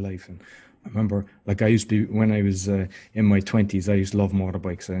all my life. And I remember, like, I used to, when I was in my 20s, I used to love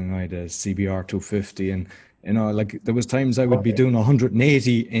motorbikes, and I had a CBR 250, and you know, like there was times I would be doing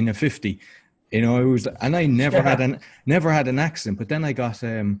 180 in a 50, you know. And I never had an accident. But then I got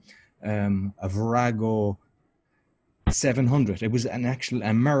a Virago 700. It was an actual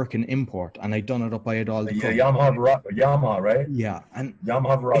American import, and I'd done it up. I had all the Yamaha, right? yeah, and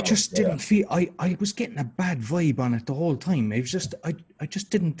Yamaha Virago. it just didn't feel. I was getting a bad vibe on it the whole time. It was just I just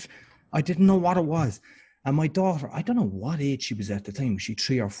didn't. I didn't know what it was. And my daughter, I don't know what age she was at the time. Was she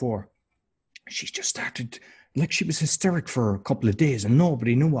 3 or 4? She just started, like, she was hysteric for a couple of days, and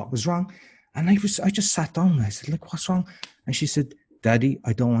nobody knew what was wrong. And I just sat down and I said, like, what's wrong? And she said, Daddy,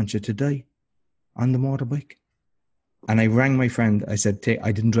 I don't want you to die on the motorbike. And I rang my friend. I said,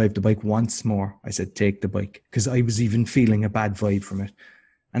 I didn't drive the bike once more. I said, take the bike, because I was even feeling a bad vibe from it.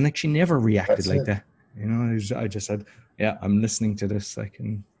 And like, she never reacted like that. You know, I just said, yeah, I'm listening to this. I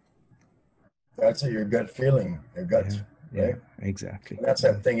can. That's your gut feeling, your gut, right? Yeah, exactly. And that's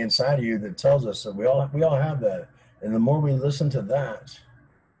that thing inside of you that tells us that we all have that. And the more we listen to that,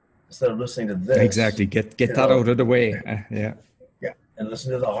 instead of listening to this. Exactly. Get that out of the way. Yeah. Yeah. And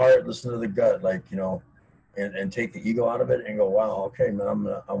listen to the heart, listen to the gut, like, you know, and take the ego out of it and go, wow, okay, man,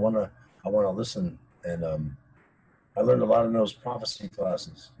 I wanna listen. And I learned a lot in those prophecy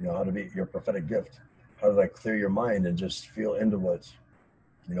classes, you know, how to be your prophetic gift, how to like clear your mind and just feel into what,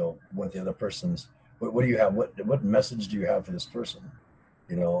 you know, what the other person's, what do you have, what message do you have for this person,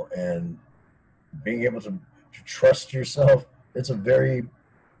 you know, and being able to trust yourself. It's a very,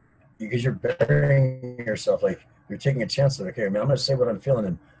 because you're burying yourself, like you're taking a chance that, okay, man, I'm going to say what I'm feeling,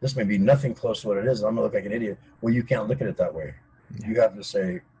 and this may be nothing close to what it is, and I'm going to look like an idiot. Well, you can't look at it that way. Yeah. You have to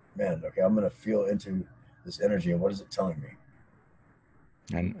say, man, okay, I'm going to feel into this energy, and what is it telling me?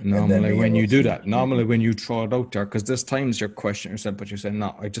 And normally when you do that, normally when you throw it out there, because there's times you're questioning yourself, but you're saying,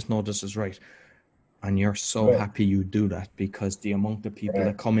 no, I just know this is right. And you're so happy you do that, because the amount of people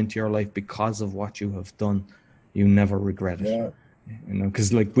that come into your life because of what you have done, you never regret it. Yeah. You know,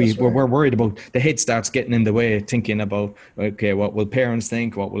 because like we're worried about, the head starts getting in the way, thinking about, okay, what will parents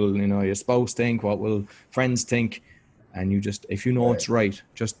think? What will, you know, your spouse think? What will friends think? And you just, if you know it's right,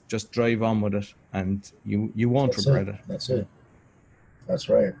 just drive on with it, and you won't regret it. That's it. That's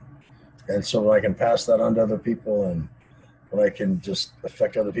right. And so when I can pass that on to other people, and when I can just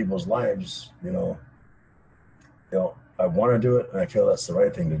affect other people's lives, you know, I want to do it, and I feel that's the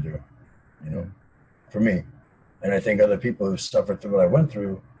right thing to do, you know, for me. And I think other people who've suffered through what I went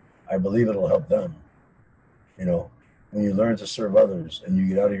through, I believe it'll help them. You know, when you learn to serve others and you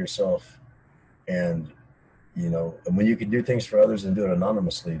get out of yourself, and, you know, and when you can do things for others and do it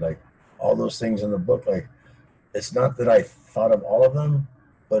anonymously, like all those things in the book, like, it's not that I thought of all of them,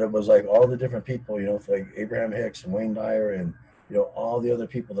 but it was like all the different people, you know, like Abraham Hicks and Wayne Dyer and, you know, all the other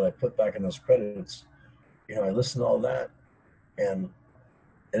people that I put back in those credits. You know, I listened to all that, and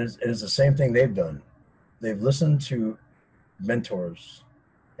it is the same thing they've done. They've listened to mentors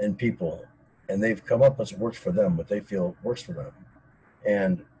and people, and they've come up with what works for them, what they feel works for them.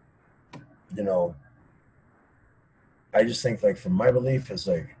 And, you know, I just think, like, from my belief is,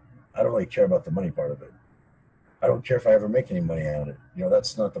 like, I don't really care about the money part of it. I don't care if I ever make any money out of it. You know,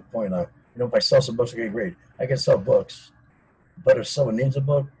 that's not the point. You know, if I sell some books, okay, great. I can sell books. But if someone needs a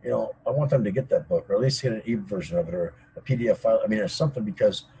book, you know, I want them to get that book, or at least get an e-book version of it, or a PDF file. I mean, it's something,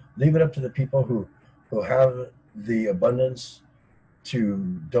 because leave it up to the people who have the abundance to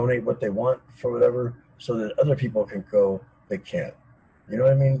donate what they want for whatever, so that other people can go, they can't. You know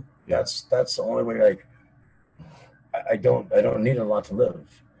what I mean? Yeah. That's the only way. Like, I don't need a lot to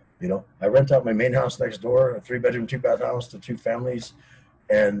live. You know, I rent out my main house next door, a 3-bedroom, 2-bath house to 2 families,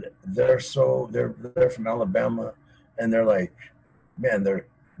 and they're from Alabama, and they're like, man, they're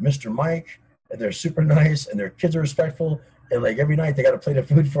Mr. Mike, and they're super nice, and their kids are respectful, and like every night they got a plate of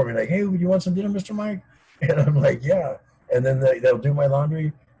food for me, like, hey, you want some dinner, Mr. Mike? And I'm like, yeah. And then they'll do my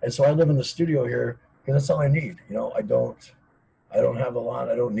laundry, and so I live in the studio here because that's all I need. You know, I don't have a lot.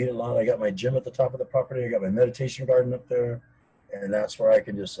 I don't need a lot. I got my gym at the top of the property. I got my meditation garden up there. And that's where I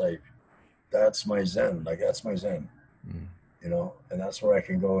can just, like, that's my zen. Like, that's my zen, you know, and that's where I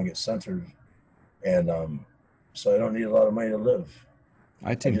can go and get centered. And so I don't need a lot of money to live.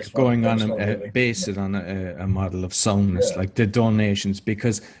 I think going on based it on a model of soundness, like the donations,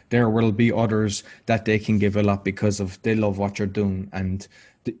 because there will be others that they can give a lot because of they love what you're doing, and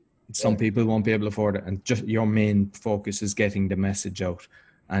some people won't be able to afford it. And just your main focus is getting the message out.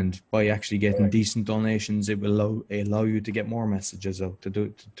 And by actually getting decent donations, it will allow you to get more messages out,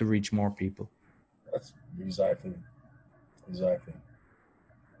 to reach more people. That's exactly.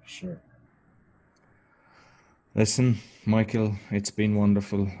 Sure. Listen, Michael, it's been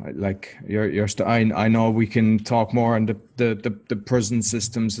wonderful. Like I know we can talk more on the prison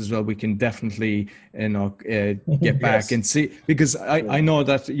systems as well. We can definitely, get back Yes, and see, because sure. I know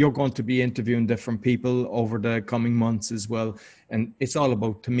that you're going to be interviewing different people over the coming months as well. And it's all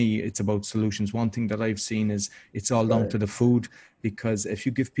about, to me, it's about solutions. One thing that I've seen is it's all down Right. to the food, because if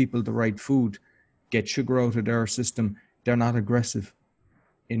you give people the right food, get sugar out of their system, they're not aggressive.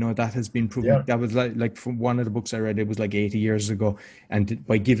 That has been proven. Yeah. That was like from one of the books I read, it was like 80 years ago. And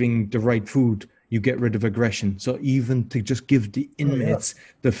by giving the right food, you get rid of aggression. So even to just give the Oh, yeah. inmates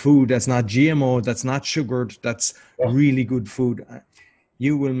the food that's not GMO, that's not sugared, that's Yeah. really good food,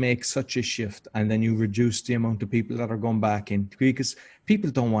 you will make such a shift. And then you reduce the amount of people that are going back in, because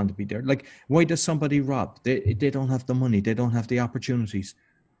people don't want to be there. Like, why does somebody rob? They don't have the money, they don't have the opportunities.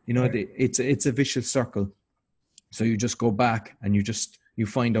 Right. It's a vicious circle. So you just go back and you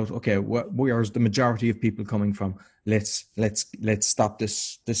find out, okay, where's the majority of people coming from? Let's stop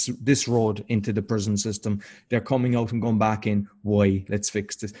this road into the prison system. They're coming out and going back in. Why? Let's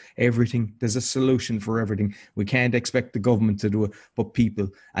fix this. Everything, there's a solution for everything. We can't expect the government to do it, but people,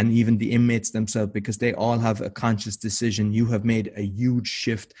 and even the inmates themselves, because they all have a conscious decision. You have made a huge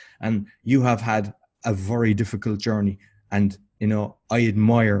shift, and you have had a very difficult journey. And I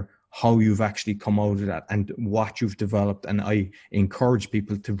admire how you've actually come out of that and what you've developed. And I encourage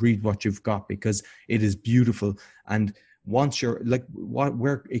people to read what you've got, because it is beautiful. And once you're like,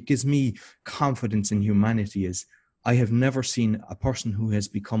 where it gives me confidence in humanity is, I have never seen a person who has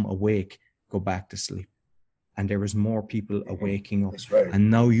become awake go back to sleep. And there is more people Mhm. awaking up. That's right. And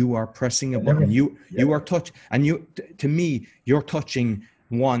now you are pressing a I never, button. You yeah, are touch, and to me, you're touching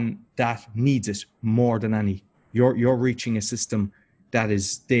one that needs it more than any. You're reaching a system that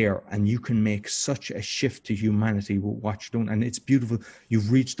is there, and you can make such a shift to humanity with what you're doing. And it's beautiful. You've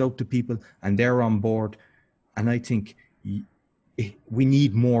reached out to people and they're on board. And I think we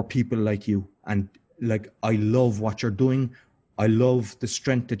need more people like you. And like, I love what you're doing. I love the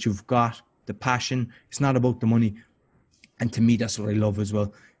strength that you've got, the passion. It's not about the money. And to me, that's what I love as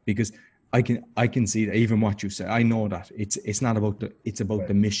well, because I can see that. Even what you say, I know that it's not about it's about right.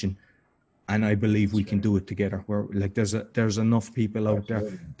 the mission. And I believe we That's can right. do it together. Where, like, there's enough people out there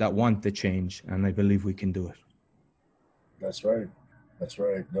Absolutely. that want the change, and I believe we can do it. That's right. That's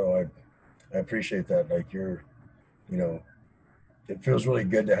right. No, I appreciate that. Like you know, it feels really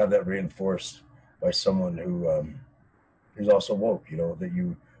good to have that reinforced by someone who's also woke.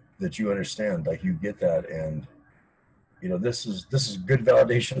 That you understand. Like you get that, and this is good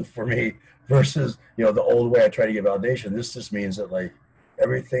validation for me versus the old way I try to get validation. This just means that like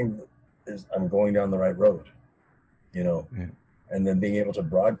everything is I'm going down the right road. You know, Yeah. and then being able to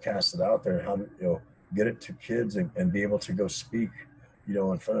broadcast it out there and how to get it to kids and be able to go speak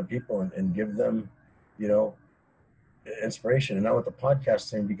in front of people and give them you know inspiration. And now with the podcast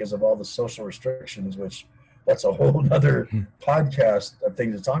thing, because of all the social restrictions, which that's a whole other podcast of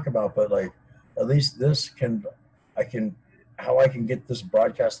things to talk about, but like at least this can I can how I can get this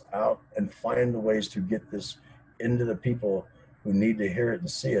broadcast out and find the ways to get this into the people who need to hear it and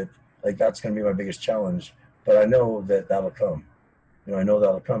see it. Like that's going to be my biggest challenge, but I know that that'll come. I know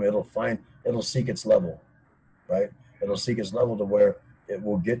that'll come. It'll seek its level, right? It'll seek its level to where it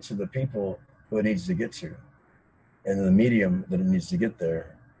will get to the people who it needs to get to, and the medium that it needs to get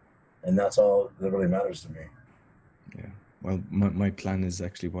there. And that's all that really matters to me. Yeah. Well, my plan is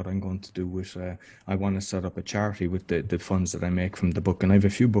actually what I'm going to do with, I want to set up a charity with the funds that I make from the book. And I have a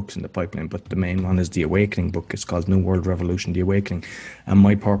few books in the pipeline, but the main one is the Awakening book. It's called New World Revolution, The Awakening. And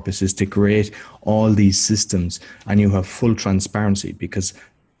my purpose is to create all these systems, and you have full transparency, because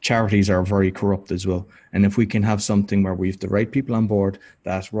charities are very corrupt as well. And if we can have something where we've the right people on board,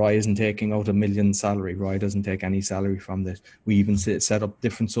 that Roy isn't taking out $1 million salary, Roy doesn't take any salary from this. We even set up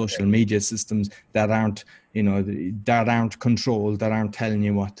different social media systems that aren't, that aren't controlled, that aren't telling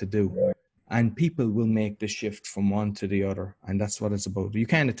you what to do. Right. And people will make the shift from one to the other. And that's what it's about. You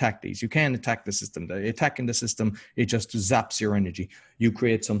can't attack these. You can't attack the system. Attacking the system, it just zaps your energy. You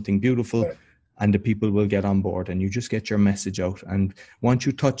create something beautiful, Right. and the people will get on board, and you just get your message out. And once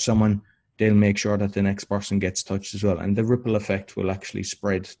you touch someone, they'll make sure that the next person gets touched as well. And the ripple effect will actually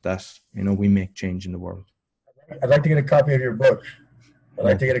spread that, we make change in the world. I'd like to get a copy of your book. I'd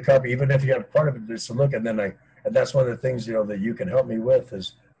like No. to get a copy, even if you have part of it, just to look. And that's one of the things that you can help me with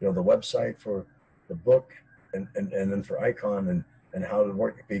is the website for the book, and then for Icon, and how to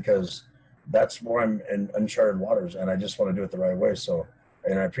work, because that's where I'm in uncharted waters, and I just want to do it the right way. So,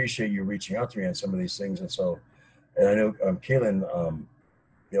 and I appreciate you reaching out to me on some of these things. And so, and I know Kaylin,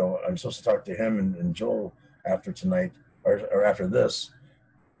 I'm supposed to talk to him and Joel after tonight, or after this.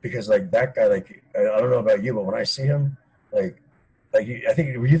 because like that guy, like I don't know about you, but when I see him, I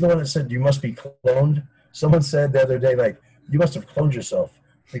think were you the one that said you must be cloned? Someone said the other day, like you must have cloned yourself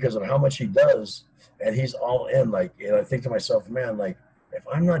because of how much he does, and he's all in. Like, and I think to myself, man, like if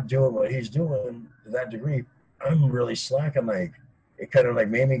I'm not doing what he's doing to that degree, I'm really slacking. Like it kind of like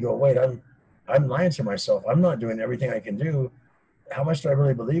made me go, wait, I'm lying to myself. I'm not doing everything I can do. How much do I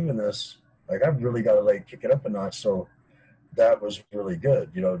really believe in this? Like I've really got to like kick it up a notch. So that was really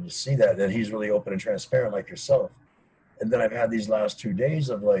good, to see that he's really open and transparent like yourself. And then I've had these last 2 days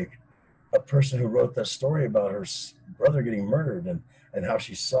of like a person who wrote that story about her brother getting murdered and how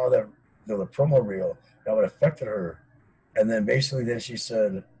she saw that the promo reel, how it affected her. And then basically then she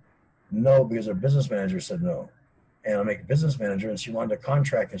said no because her business manager said no. And I'm a business manager and she wanted a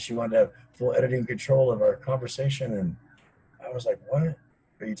contract and she wanted to have full editing control of our conversation. And I was like, what are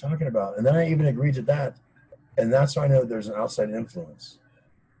you talking about? And then I even agreed to that. And that's how I know there's an outside influence.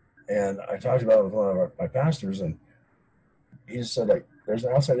 And I talked about it with one of my pastors, and he just said, like, there's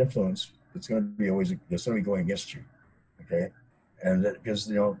an outside influence that's going to be that's going to be going against you. Okay. And because,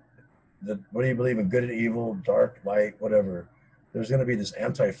 what do you believe in, good and evil, dark, light, whatever? There's going to be this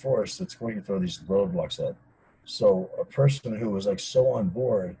anti-force that's going to throw these roadblocks up. So a person who was like so on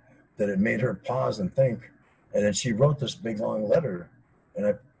board that it made her pause and think. And then she wrote this big long letter, and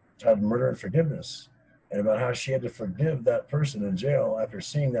I titled Murder and Forgiveness, and about how she had to forgive that person in jail after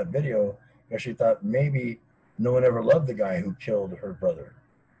seeing that video because she thought maybe no one ever loved the guy who killed her brother,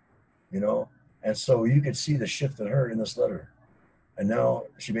 And so you could see the shift in her in this letter. And now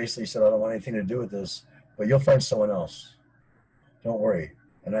she basically said, I don't want anything to do with this, but you'll find someone else. Don't worry.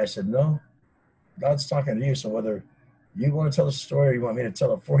 And I said, no, God's talking to you. So whether you want to tell the story or you want me to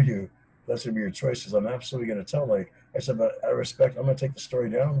tell it for you, that's going to be your choice, because I'm absolutely going to tell. Like I said, but out of respect, I'm going to take the story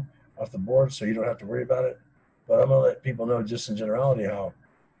down off the board so you don't have to worry about it. But I'm going to let people know just in generality how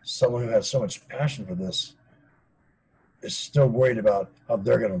someone who has so much passion for this is still worried about how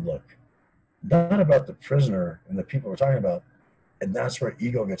they're going to look. Not about the prisoner and the people we're talking about. And that's where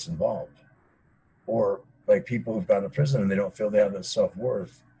ego gets involved. Or like people who've gone to prison and they don't feel they have that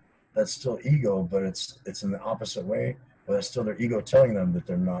self-worth. That's still ego, but it's in the opposite way. But it's still their ego telling them that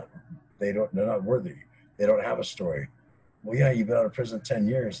they're not worthy. They don't have a story. Well, yeah, you've been out of prison 10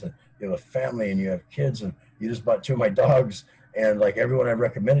 years and you have a family and you have kids and you just bought 2 of my dogs, and like everyone I've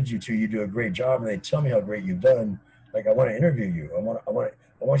recommended you to, you do a great job and they tell me how great you've done. Like I want to interview you. I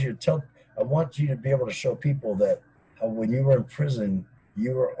want you to be able to show people that how when you were in prison,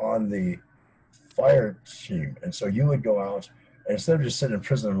 you were on the fire team. And so you would go out and instead of just sitting in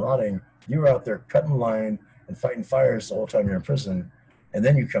prison and rotting, you were out there cutting line and fighting fires the whole time you're in prison. And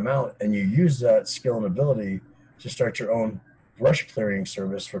then you come out and you use that skill and ability to start your own brush clearing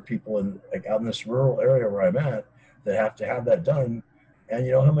service for people out in this rural area where I'm at that have to have that done. And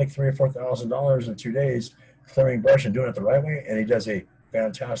he'll make $3,000 or $4,000 in 2 days clearing brush and doing it the right way. And he does a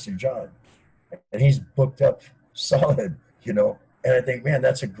fantastic job. And he's booked up solid, And I think, man,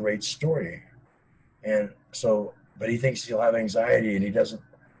 that's a great story. And so, but he thinks he'll have anxiety and he doesn't.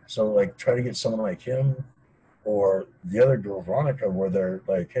 So like try to get someone like him or the other girl, Veronica, where they're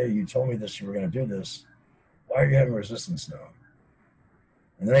like, hey, you told me this, you were going to do this. Why are you having resistance now?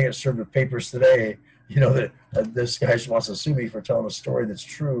 And then I get served with papers today, that this guy wants to sue me for telling a story that's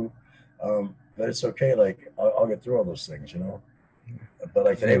true. But it's okay. Like I'll get through all those things, But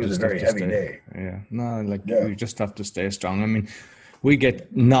like today was a very heavy day. Yeah. No, you just have to stay strong. I mean, we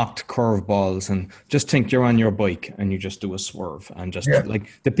get knocked curveballs and just think you're on your bike and you just do a swerve and just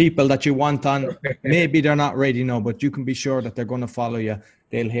like the people that you want on, maybe they're not ready now, but you can be sure that they're going to follow you.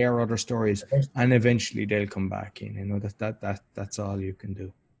 They'll hear other stories and eventually they'll come back in. That's all you can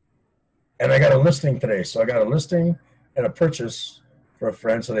do. And I got a listing today. So I got a listing and a purchase for a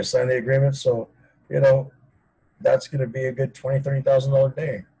friend. So they signed the agreement. So, that's going to be a good $20,000, $30,000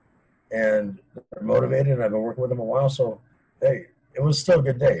 day. And they're motivated and I've been working with them a while. So, hey, it was still a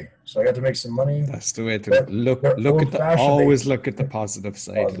good day. So I got to make some money. That's the way to look at look at the positive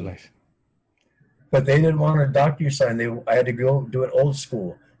side of life. But they didn't want a DocuSign. I had to go do it old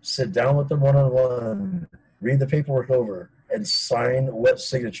school. Sit down with them one-on-one, read the paperwork over, and sign wet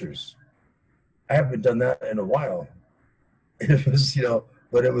signatures. I haven't done that in a while. It was,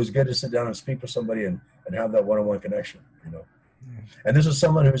 but it was good to sit down and speak with somebody and have that one-on-one connection, Yeah. And this is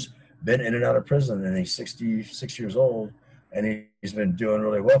someone who's been in and out of prison, and he's 66 years old, and he's been doing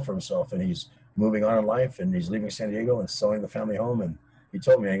really well for himself, and he's moving on in life, and he's leaving San Diego and selling the family home. And he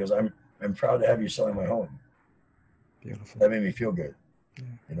told me, he goes, I'm proud to have you selling my home. Beautiful. That made me feel good.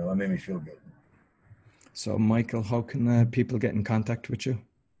 Yeah. That made me feel good. So, Michael, how can people get in contact with you?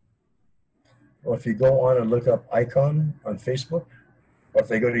 Well, if you go on and look up Icon on Facebook, Or if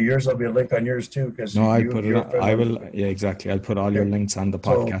they go to yours, there'll be a link on yours too. Because No, I'll put it on. I will. Yeah, exactly. I'll put all your links on the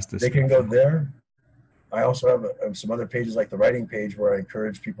podcast. So they can go there. I also have some other pages like the writing page where I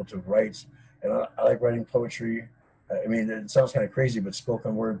encourage people to write. And I like writing poetry. I mean, it sounds kind of crazy, but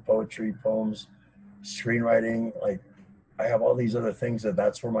spoken word poetry, poems, screenwriting, like I have all these other things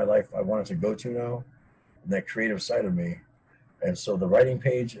that's where my life I wanted to go to now, that creative side of me. And so the writing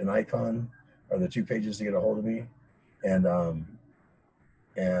page and icon are the two pages to get a hold of me. And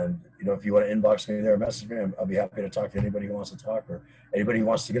you know, if you want to inbox me there, message me, I'll be happy to talk to anybody who wants to talk, or anybody who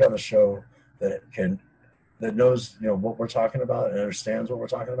wants to get on the show that knows, you know, what we're talking about and understands what we're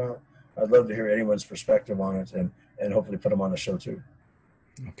talking about. I'd love to hear anyone's perspective on it, and hopefully put them on the show too.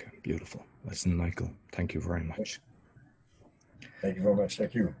 Okay, beautiful. Listen, Michael, thank you very much. Thank you very much.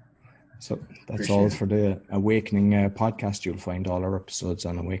 Thank you. So that's all for the Awakening podcast. You'll find all our episodes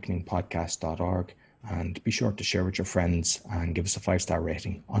on awakeningpodcast.org, and be sure to share with your friends and give us a 5-star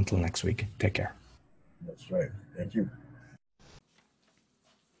rating. Until next week, take care. That's right. Thank you.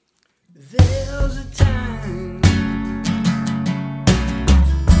 There's a time